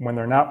pupae, when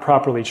they're not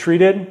properly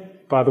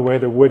treated, by the way,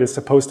 the wood is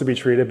supposed to be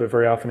treated, but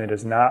very often it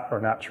is not, or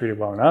not treated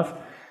well enough.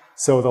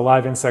 So the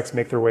live insects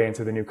make their way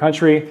into the new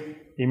country,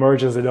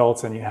 emerge as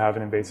adults, and you have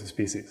an invasive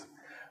species.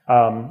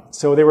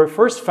 So they were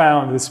first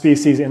found, the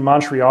species, in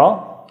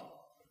Montreal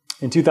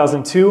in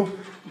 2002,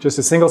 just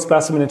a single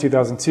specimen in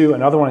 2002,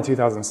 another one in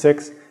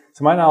 2006.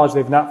 To my knowledge,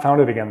 they've not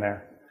found it again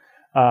there.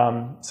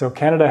 So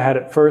Canada had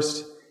it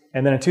first,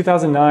 and then in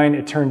 2009,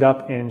 it turned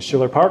up in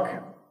Schiller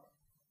Park,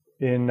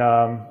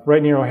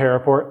 right near O'Hare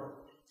Airport.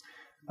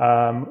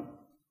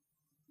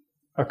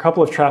 A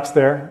couple of traps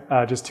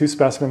there, just 2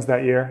 specimens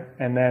that year,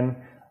 and then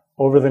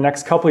over the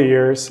next couple of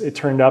years, it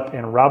turned up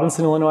in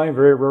Robinson, Illinois,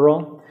 very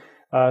rural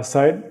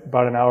site,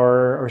 about an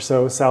hour or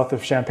so south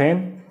of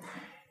Champaign.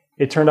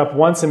 It turned up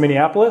once in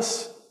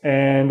Minneapolis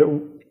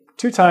and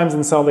 2 times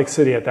in Salt Lake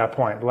City at that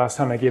point, the last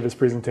time I gave this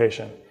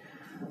presentation.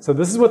 So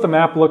this is what the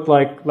map looked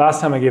like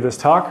last time I gave this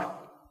talk.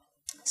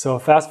 So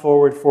fast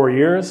forward 4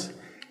 years,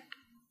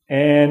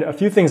 and a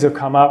few things have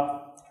come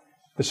up.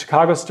 The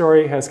Chicago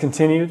story has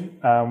continued.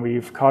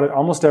 We've caught it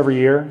almost every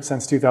year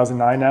since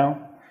 2009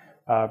 now,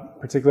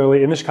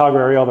 particularly in the Chicago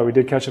area, although we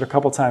did catch it a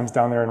couple times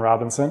down there in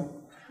Robinson.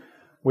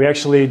 We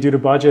actually, due to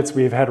budgets,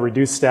 we've had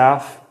reduced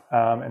staff,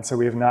 and so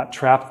we have not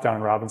trapped down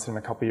in Robinson in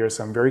a couple years.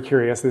 So I'm very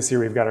curious. This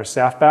year we've got our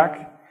staff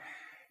back,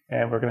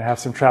 and we're going to have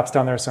some traps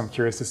down there, so I'm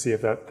curious to see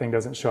if that thing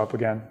doesn't show up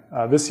again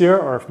this year,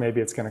 or if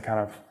maybe it's going to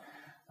kind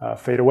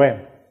of fade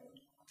away.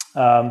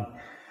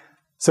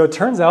 So it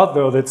turns out,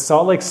 though, that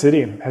Salt Lake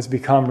City has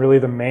become really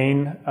the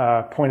main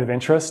point of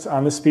interest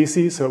on the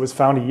species. So it was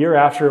found a year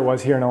after it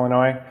was here in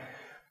Illinois.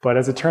 But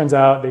as it turns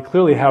out, they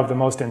clearly have the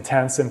most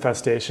intense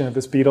infestation of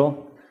this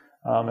beetle.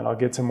 And I'll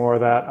get to more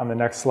of that on the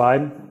next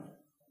slide.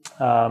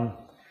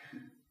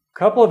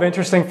 Couple of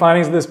interesting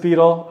findings of this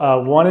beetle,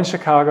 one in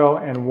Chicago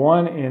and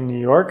one in New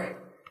York.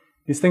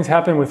 These things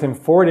happened within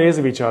 4 days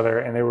of each other,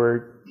 and they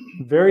were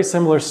very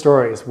similar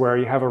stories where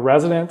you have a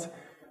resident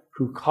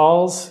who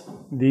calls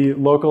the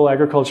local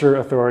agriculture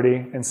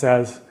authority and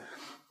says,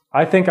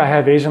 I think I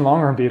have Asian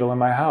longhorn beetle in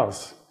my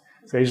house.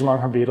 So Asian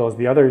longhorn beetle is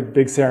the other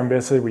big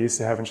cerambycid we used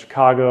to have in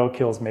Chicago,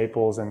 kills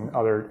maples and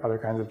other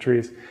kinds of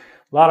trees.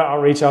 A lot of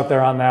outreach out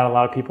there on that, a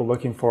lot of people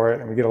looking for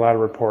it, and we get a lot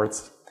of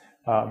reports.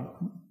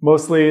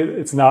 Mostly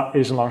it's not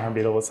Asian longhorn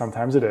beetle, but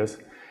sometimes it is.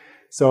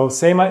 So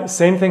same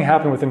thing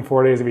happened within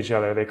 4 days of each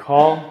other. They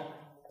call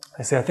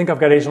I say, I think I've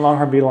got Asian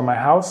longhorn beetle in my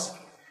house.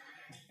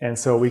 And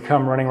so we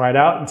come running right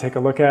out and take a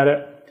look at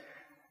it.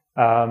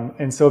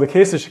 And so the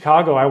case of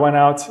Chicago, I went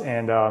out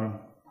and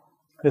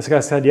this guy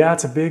said, yeah,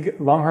 it's a big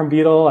longhorn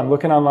beetle. I'm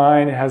looking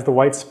online. It has the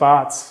white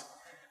spots.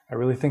 I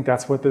really think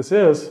that's what this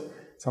is.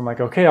 So I'm like,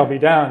 okay, I'll be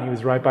down. He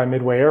was right by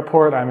Midway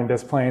Airport. I'm in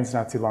Des Plaines,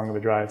 not too long of a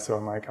drive. So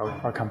I'm like,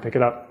 I'll come pick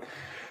it up.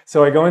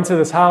 So I go into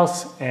this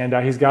house and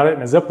he's got it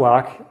in a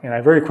Ziploc. And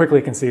I very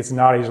quickly can see it's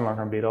not Asian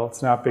longhorn beetle.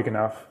 It's not big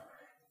enough.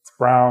 It's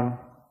brown.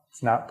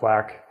 It's not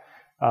black.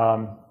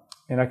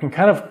 And I can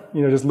kind of,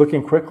 just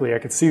looking quickly, I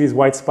could see these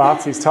white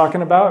spots he's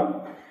talking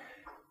about.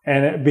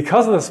 And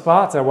because of the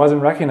spots, I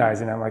wasn't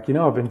recognizing them. I'm like,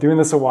 I've been doing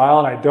this a while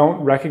and I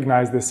don't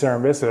recognize this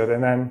cerambycid.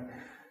 And then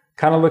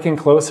kind of looking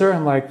closer,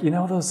 I'm like,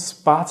 those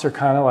spots are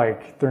kind of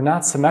like, they're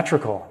not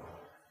symmetrical.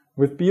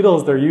 With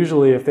beetles, they're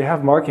usually, if they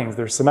have markings,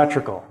 they're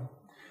symmetrical.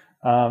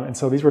 And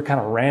so these were kind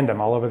of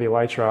random all over the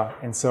elytra.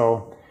 And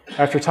so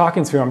after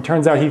talking to him,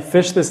 turns out he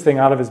fished this thing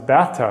out of his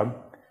bathtub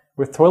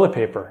with toilet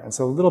paper. And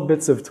so little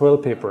bits of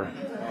toilet paper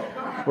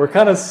were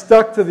kind of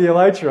stuck to the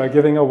elytra,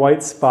 giving a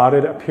white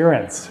spotted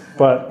appearance.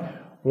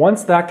 But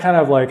once that kind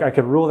of I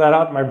could rule that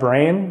out in my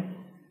brain,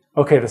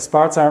 okay, the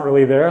spots aren't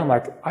really there. I'm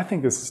like, I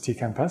think this is T.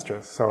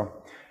 campestris. So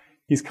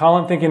he's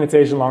calling thinking it's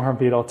Asian longhorn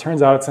beetle.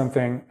 Turns out it's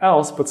something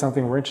else, but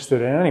something we're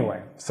interested in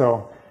anyway.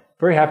 So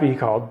very happy he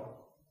called.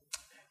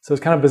 So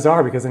it's kind of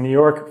bizarre because in New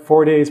York,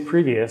 4 days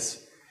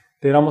previous,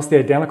 they had almost the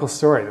identical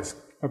story. This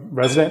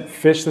resident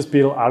fished this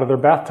beetle out of their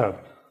bathtub.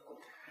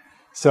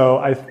 So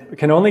I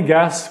can only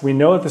guess, we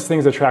know that this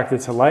thing's attracted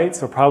to light,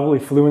 so probably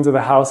flew into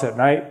the house at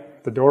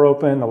night, the door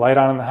open, the light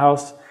on in the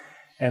house,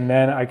 and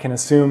then I can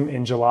assume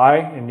in July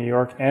in New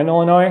York and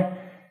Illinois,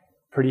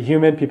 pretty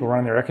humid, people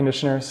running their air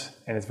conditioners,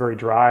 and it's very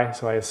dry,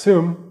 so I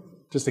assume,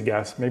 just a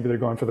guess, maybe they're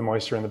going for the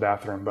moisture in the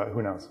bathroom, but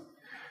who knows.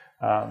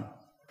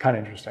 Kind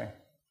of interesting.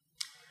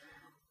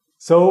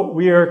 So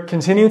we are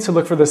continuing to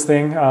look for this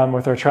thing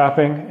with our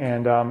trapping,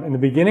 and in the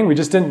beginning we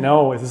just didn't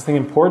know, is this thing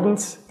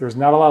important? There's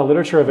not a lot of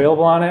literature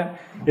available on it.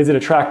 Is it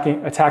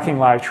attacking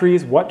live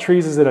trees? What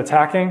trees is it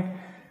attacking?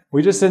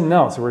 We just didn't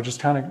know, so we're just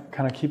trying to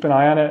kind of keep an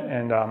eye on it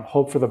and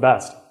hope for the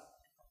best.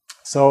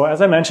 So as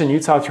I mentioned,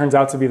 Utah turns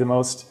out to be the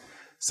most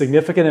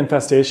significant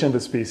infestation of the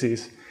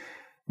species.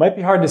 Might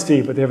be hard to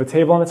see, but they have a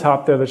table on the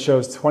top there that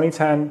shows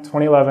 2010,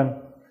 2011,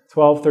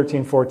 12,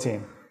 13,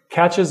 14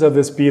 catches of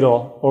this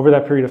beetle over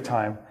that period of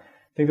time.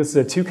 I think this is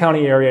a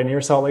 2-county area near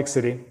Salt Lake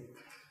City.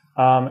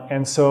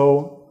 And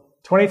so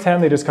 2010,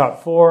 they just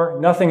caught 4,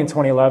 nothing in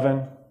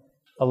 2011,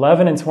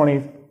 11 in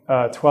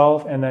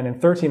 2012, and then in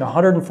 13,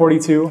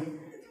 142,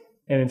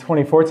 and in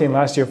 2014,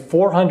 last year,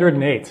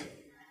 408.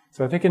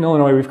 So I think in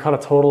Illinois, we've caught a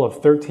total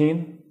of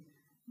 13.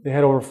 They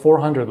had over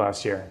 400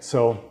 last year.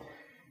 So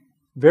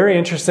very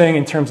interesting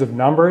in terms of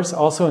numbers,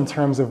 also in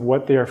terms of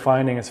what they are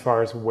finding as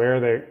far as where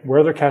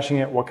they're catching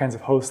it, what kinds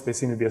of hosts they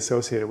seem to be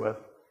associated with.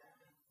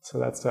 So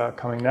that's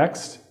coming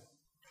next.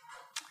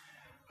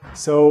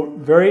 So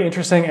very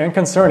interesting and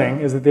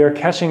concerning is that they are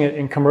catching it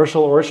in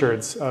commercial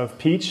orchards of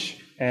peach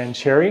and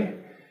cherry.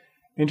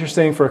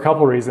 Interesting for a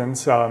couple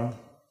reasons.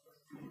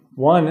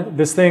 One,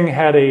 this thing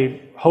had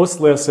a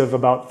host list of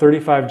about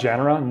 35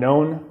 genera,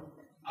 known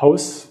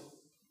hosts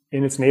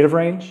in its native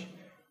range.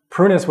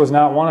 Prunus was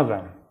not one of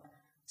them.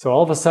 So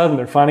all of a sudden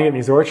they're finding it in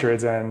these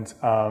orchards, and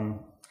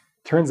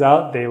turns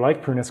out they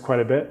like Prunus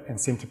quite a bit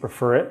and seem to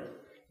prefer it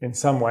in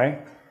some way.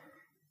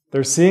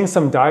 They're seeing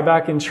some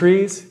dieback in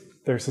trees.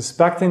 They're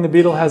suspecting the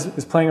beetle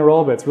is playing a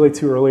role, but it's really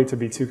too early to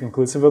be too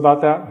conclusive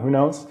about that. Who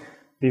knows?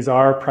 These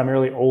are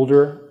primarily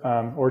older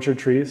orchard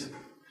trees.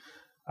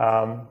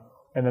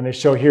 And then they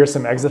show here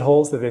some exit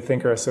holes that they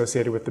think are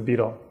associated with the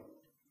beetle.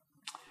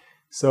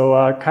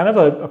 So kind of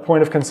a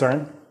point of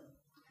concern.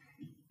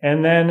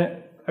 And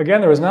then,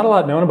 again, there was not a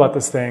lot known about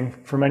this thing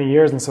for many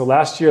years. And so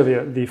last year,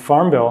 the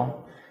Farm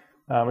Bill,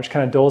 which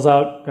kind of doles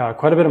out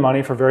quite a bit of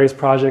money for various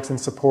projects in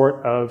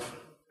support of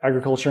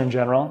agriculture in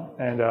general,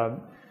 and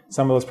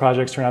some of those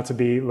projects turn out to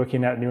be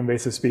looking at new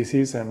invasive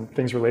species and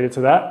things related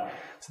to that.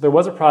 So there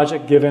was a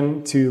project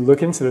given to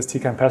look into this T.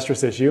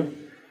 campestris issue.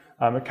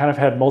 It kind of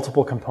had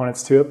multiple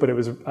components to it, but it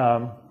was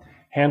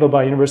handled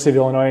by University of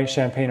Illinois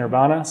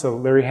Champaign-Urbana, so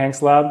Larry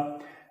Hank's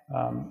lab,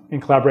 in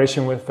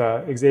collaboration with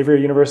Xavier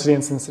University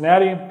in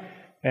Cincinnati,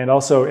 and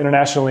also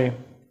internationally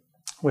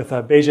with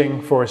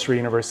Beijing Forestry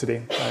University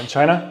in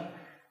China,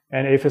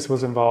 and APHIS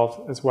was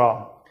involved as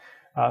well.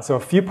 So a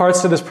few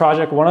parts to this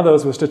project. One of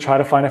those was to try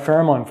to find a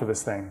pheromone for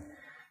this thing.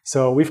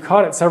 So we've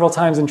caught it several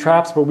times in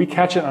traps, but we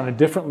catch it on a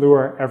different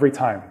lure every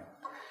time,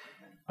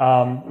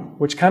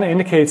 which kind of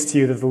indicates to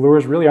you that the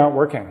lures really aren't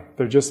working.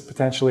 They're just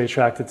potentially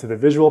attracted to the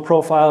visual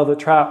profile of the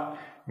trap.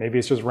 Maybe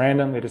it's just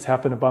random. They just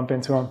happen to bump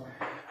into them.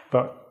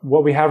 But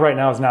what we have right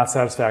now is not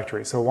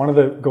satisfactory. So one of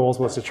the goals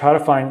was to try to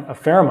find a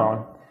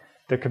pheromone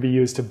that could be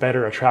used to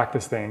better attract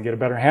this thing and get a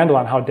better handle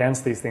on how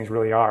dense these things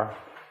really are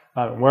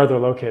and where they're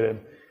located.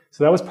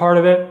 So that was part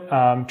of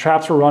it.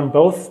 Traps were run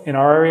both in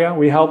our area.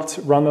 We helped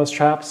run those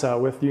traps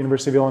with the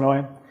University of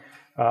Illinois,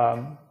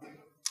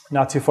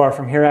 not too far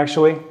from here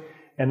actually.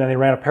 And then they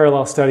ran a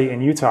parallel study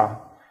in Utah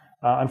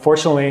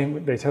Unfortunately,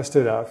 they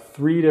tested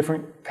 3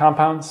 different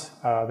compounds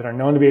that are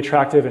known to be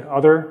attractive in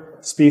other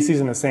species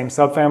in the same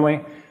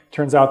subfamily.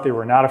 Turns out they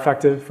were not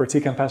effective for T.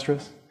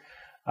 campestris.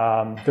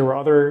 There were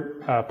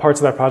other parts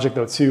of that project,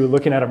 though, too,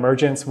 looking at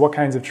emergence, what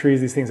kinds of trees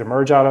these things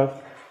emerge out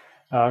of.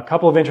 A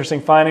couple of interesting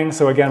findings.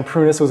 So again,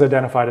 prunus was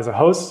identified as a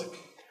host.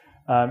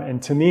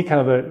 And to me, kind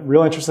of the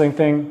real interesting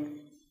thing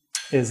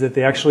is that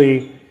they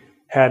actually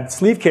had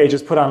sleeve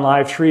cages put on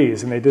live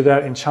trees, and they did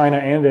that in China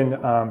and in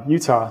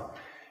Utah.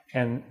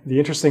 And the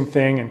interesting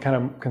thing and kind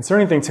of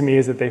concerning thing to me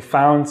is that they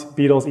found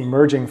beetles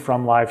emerging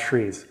from live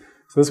trees.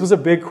 So this was a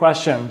big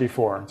question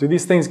before. Do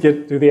these things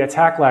do they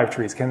attack live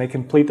trees? Can they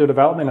complete their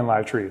development in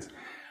live trees?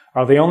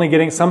 Are they only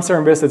getting, some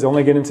cerambycids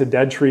only get into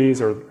dead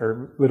trees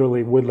or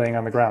literally wood laying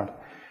on the ground?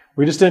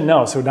 We just didn't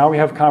know. So now we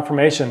have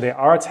confirmation they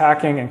are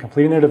attacking and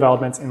completing their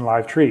developments in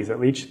live trees, at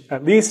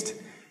least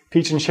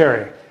peach and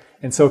cherry.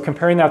 And so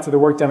comparing that to the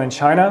work done in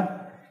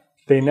China,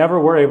 they never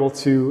were able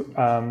to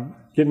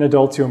get an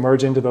adult to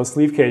emerge into those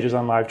sleeve cages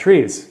on live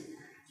trees.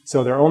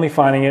 So they're only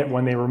finding it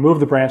when they remove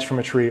the branch from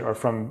a tree or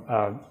from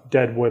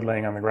dead wood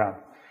laying on the ground.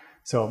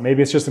 So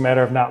maybe it's just a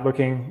matter of not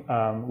looking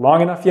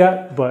long enough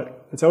yet,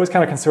 but it's always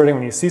kind of concerning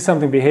when you see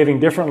something behaving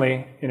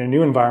differently in a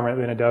new environment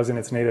than it does in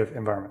its native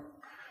environment.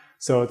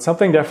 So it's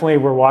something definitely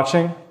we're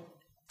watching.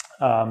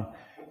 I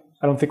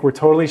don't think we're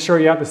totally sure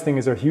yet this thing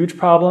is a huge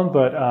problem,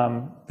 but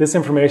this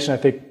information I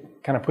think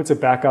kind of puts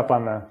it back up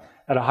on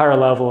at a higher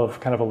level of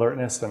kind of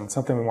alertness and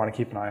something we want to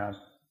keep an eye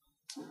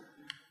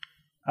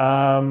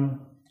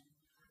on.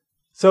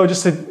 So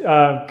just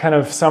to kind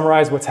of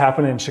summarize what's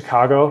happened in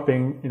Chicago,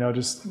 being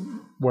just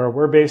where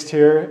we're based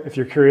here, if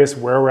you're curious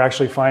where we're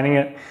actually finding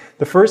it.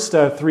 The first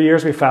 3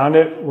 years we found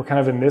it, we're kind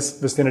of in this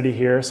vicinity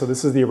here. So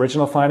this is the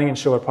original finding in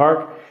Schiller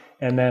Park,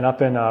 and then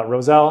up in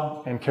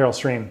Roselle and Carroll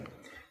Stream.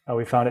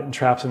 We found it in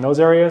traps in those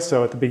areas.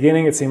 So at the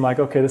beginning it seemed like,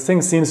 okay, this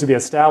thing seems to be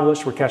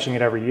established. We're catching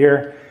it every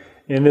year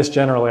in this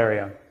general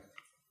area.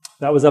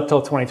 That was up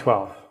till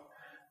 2012.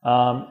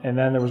 And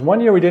then there was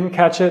 1 year we didn't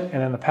catch it,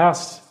 and in the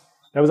past,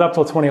 that was up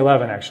till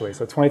 2011 actually.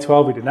 So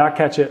 2012 we did not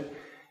catch it,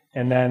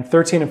 and then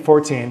 13 and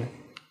 14,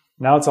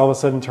 now it's all of a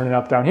sudden turning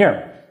up down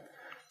here.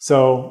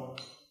 So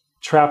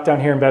trap down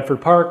here in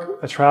Bedford Park,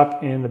 a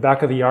trap in the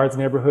back of the Yards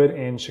neighborhood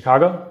in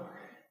Chicago,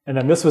 and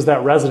then this was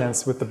that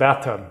residence with the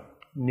bathtub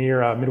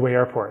near Midway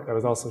Airport. That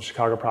was also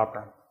Chicago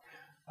proper.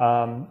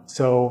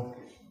 So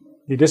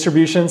the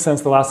distribution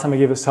since the last time I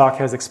gave this talk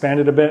has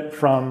expanded a bit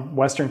from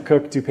western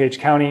Cook, DuPage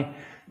County,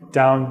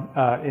 down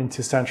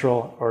into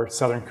central or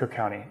southern Cook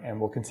County, and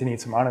we'll continue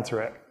to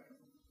monitor it.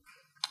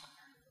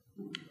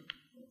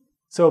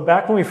 So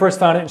back when we first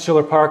found it in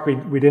Schiller Park,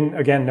 we didn't,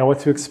 again, know what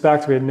to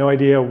expect. We had no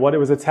idea what it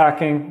was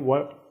attacking,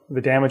 what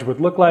the damage would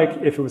look like,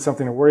 if it was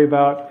something to worry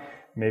about,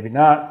 maybe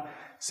not.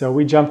 So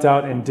we jumped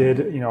out and did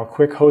a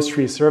quick host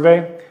tree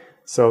survey.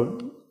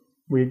 So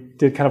we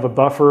did kind of a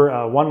buffer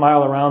 1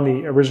 mile around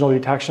the original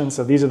detection.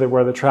 So these are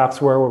where the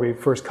traps were, where we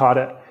first caught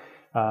it.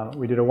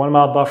 We did a 1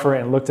 mile buffer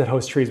and looked at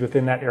host trees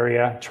within that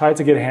area, tried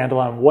to get a handle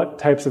on what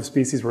types of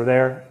species were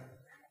there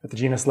at the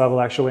genus level,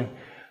 actually.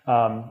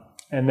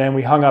 And then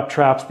we hung up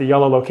traps. The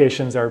yellow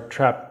locations are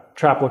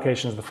trap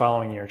locations the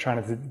following year,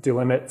 trying to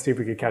delimit, see if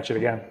we could catch it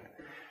again.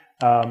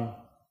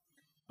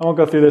 I won't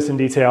go through this in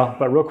detail,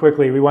 but real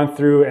quickly, we went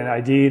through and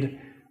ID'd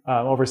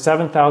over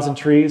 7,000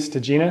 trees to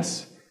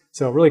genus.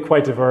 So really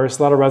quite diverse,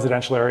 a lot of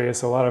residential areas,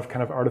 so a lot of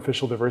kind of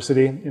artificial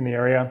diversity in the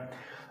area.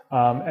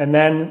 And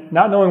then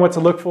not knowing what to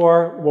look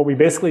for, what we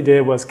basically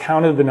did was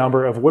counted the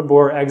number of wood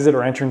borer exit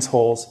or entrance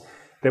holes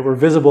that were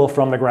visible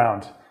from the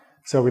ground.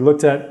 So we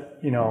looked at,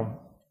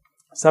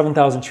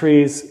 7,000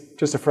 trees,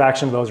 just a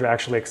fraction of those are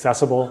actually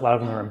accessible. A lot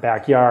of them are in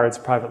backyards,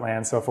 private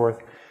land, so forth.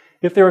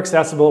 If they were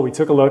accessible, we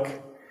took a look.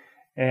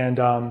 And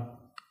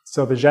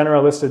so the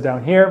genera listed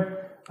down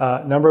here,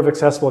 number of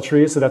accessible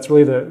trees. So that's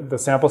really the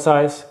sample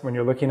size when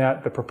you're looking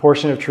at the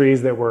proportion of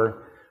trees that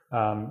were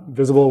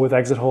visible with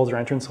exit holes or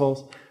entrance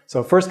holes.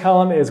 So first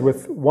column is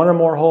with 1 or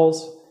more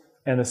holes,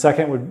 and the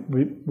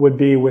second would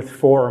be with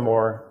 4 or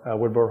more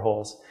wood borer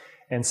holes.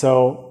 And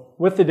so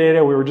with the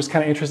data, we were just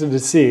kind of interested to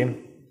see,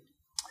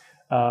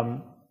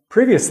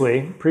 previous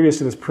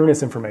to this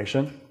prunus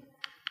information,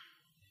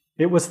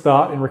 it was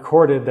thought and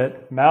recorded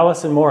that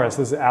Malus and Morus,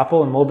 this is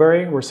apple and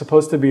mulberry, were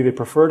supposed to be the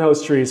preferred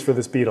host trees for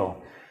this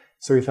beetle.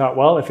 So we thought,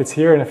 well, if it's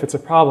here and if it's a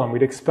problem,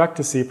 we'd expect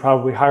to see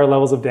probably higher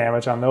levels of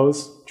damage on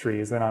those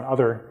trees than on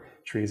other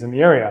trees in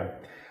the area.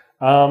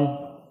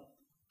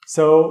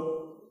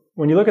 So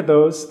when you look at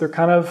those, they're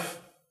kind of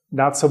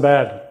not so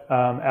bad.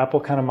 Apple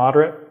kind of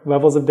moderate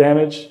levels of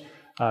damage,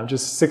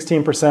 just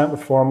 16%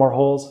 with 4 or more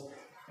holes.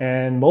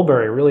 And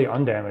mulberry really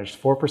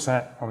undamaged,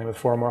 4% only with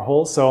 4 or more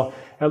holes. So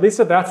at least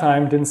at that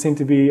time, didn't seem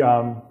to be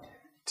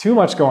too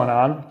much going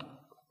on.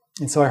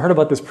 And so I heard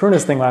about this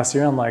prunus thing last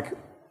year. I'm like,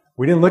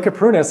 we didn't look at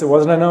prunus. It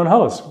wasn't a known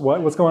host.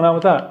 What's going on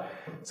with that?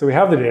 So we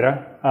have the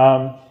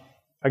data.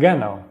 Again,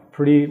 though,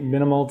 pretty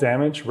minimal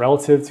damage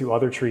relative to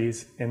other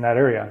trees in that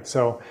area.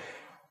 So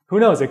who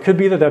knows? It could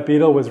be that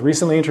beetle was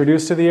recently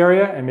introduced to the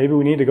area, and maybe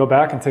we need to go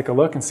back and take a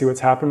look and see what's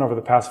happened over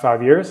the past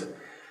 5 years.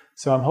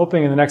 So I'm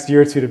hoping in the next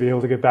year or two to be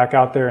able to get back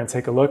out there and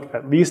take a look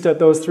at least at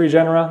those 3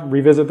 genera,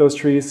 revisit those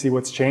trees, see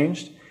what's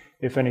changed,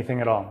 if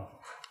anything at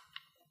all.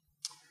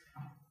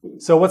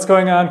 So what's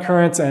going on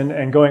current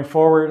and going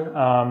forward?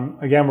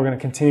 Again, we're going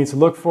to continue to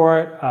look for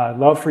it. I'd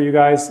love for you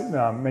guys,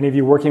 many of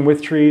you working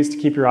with trees, to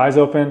keep your eyes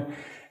open.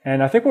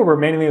 And I think what we're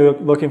mainly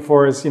looking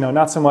for is,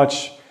 not so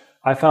much,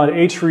 I found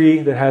a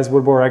tree that has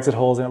wood borer exit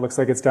holes and it looks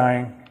like it's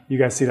dying. You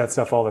guys see that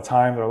stuff all the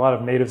time. There are a lot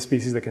of native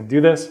species that can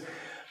do this.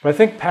 But I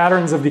think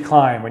patterns of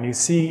decline, when you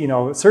see,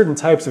 certain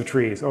types of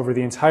trees over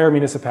the entire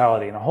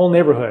municipality and a whole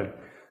neighborhood,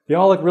 they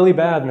all look really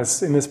bad in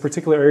this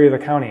particular area of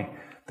the county.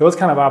 Those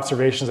kind of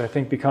observations, I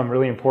think, become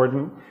really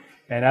important.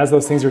 And as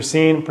those things are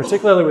seen,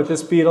 particularly with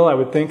this beetle, I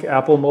would think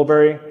apple,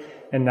 mulberry,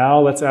 and now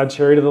let's add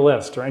cherry to the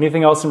list, or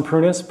anything else in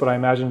prunus, but I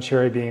imagine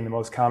cherry being the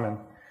most common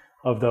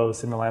of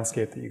those in the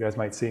landscape that you guys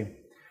might see.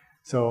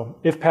 So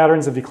if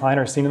patterns of decline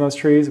are seen in those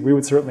trees, we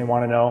would certainly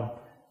want to know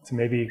to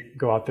maybe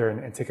go out there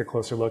and take a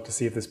closer look to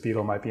see if this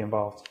beetle might be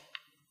involved.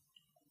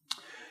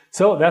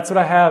 So that's what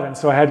I have, and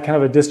so I had kind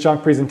of a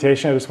disjunct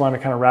presentation. I just wanted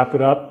to kind of wrap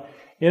it up.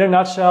 In a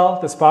nutshell,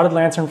 the spotted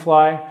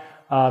lanternfly,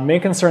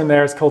 main concern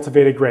there is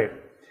cultivated grape.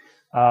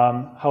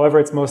 However,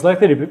 it's most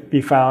likely to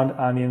be found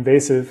on the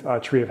invasive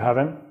tree of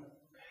heaven.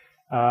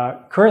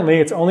 Currently,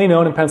 it's only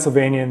known in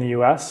Pennsylvania in the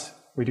US.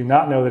 We do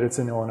not know that it's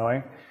in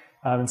Illinois.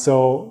 And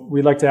so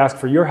we'd like to ask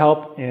for your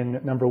help in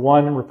number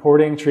 1,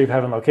 reporting tree of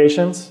heaven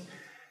locations.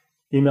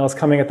 Emails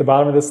coming at the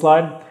bottom of this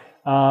slide.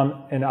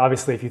 And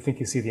obviously, if you think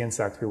you see the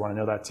insect, we want to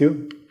know that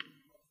too.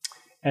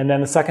 And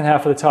then the second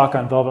half of the talk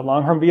on velvet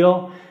longhorn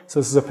beetle. So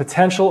this is a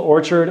potential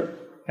orchard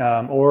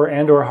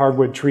or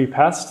hardwood tree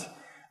pest.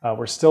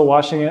 We're still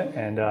watching it,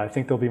 and I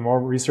think there'll be more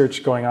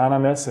research going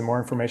on this and more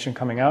information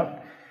coming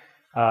out.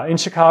 In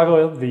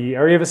Chicago, the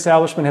area of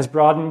establishment has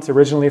broadened,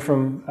 originally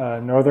from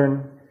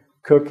northern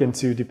Cook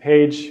into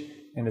DuPage,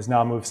 and has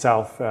now moved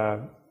south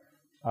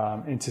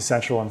into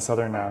central and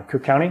southern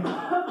Cook County.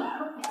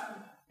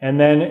 And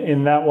then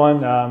in that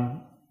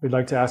one, we'd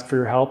like to ask for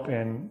your help.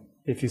 And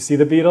if you see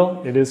the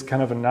beetle, it is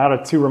kind of not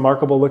a too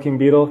remarkable looking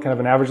beetle, kind of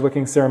an average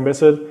looking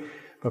cerambycid,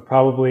 but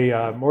probably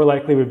more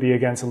likely would be,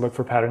 again, to look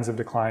for patterns of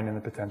decline in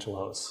the potential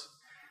hosts.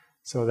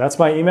 So that's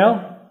my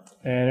email.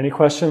 And any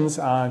questions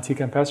on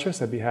Tica and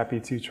Pestris, I'd be happy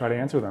to try to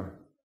answer them.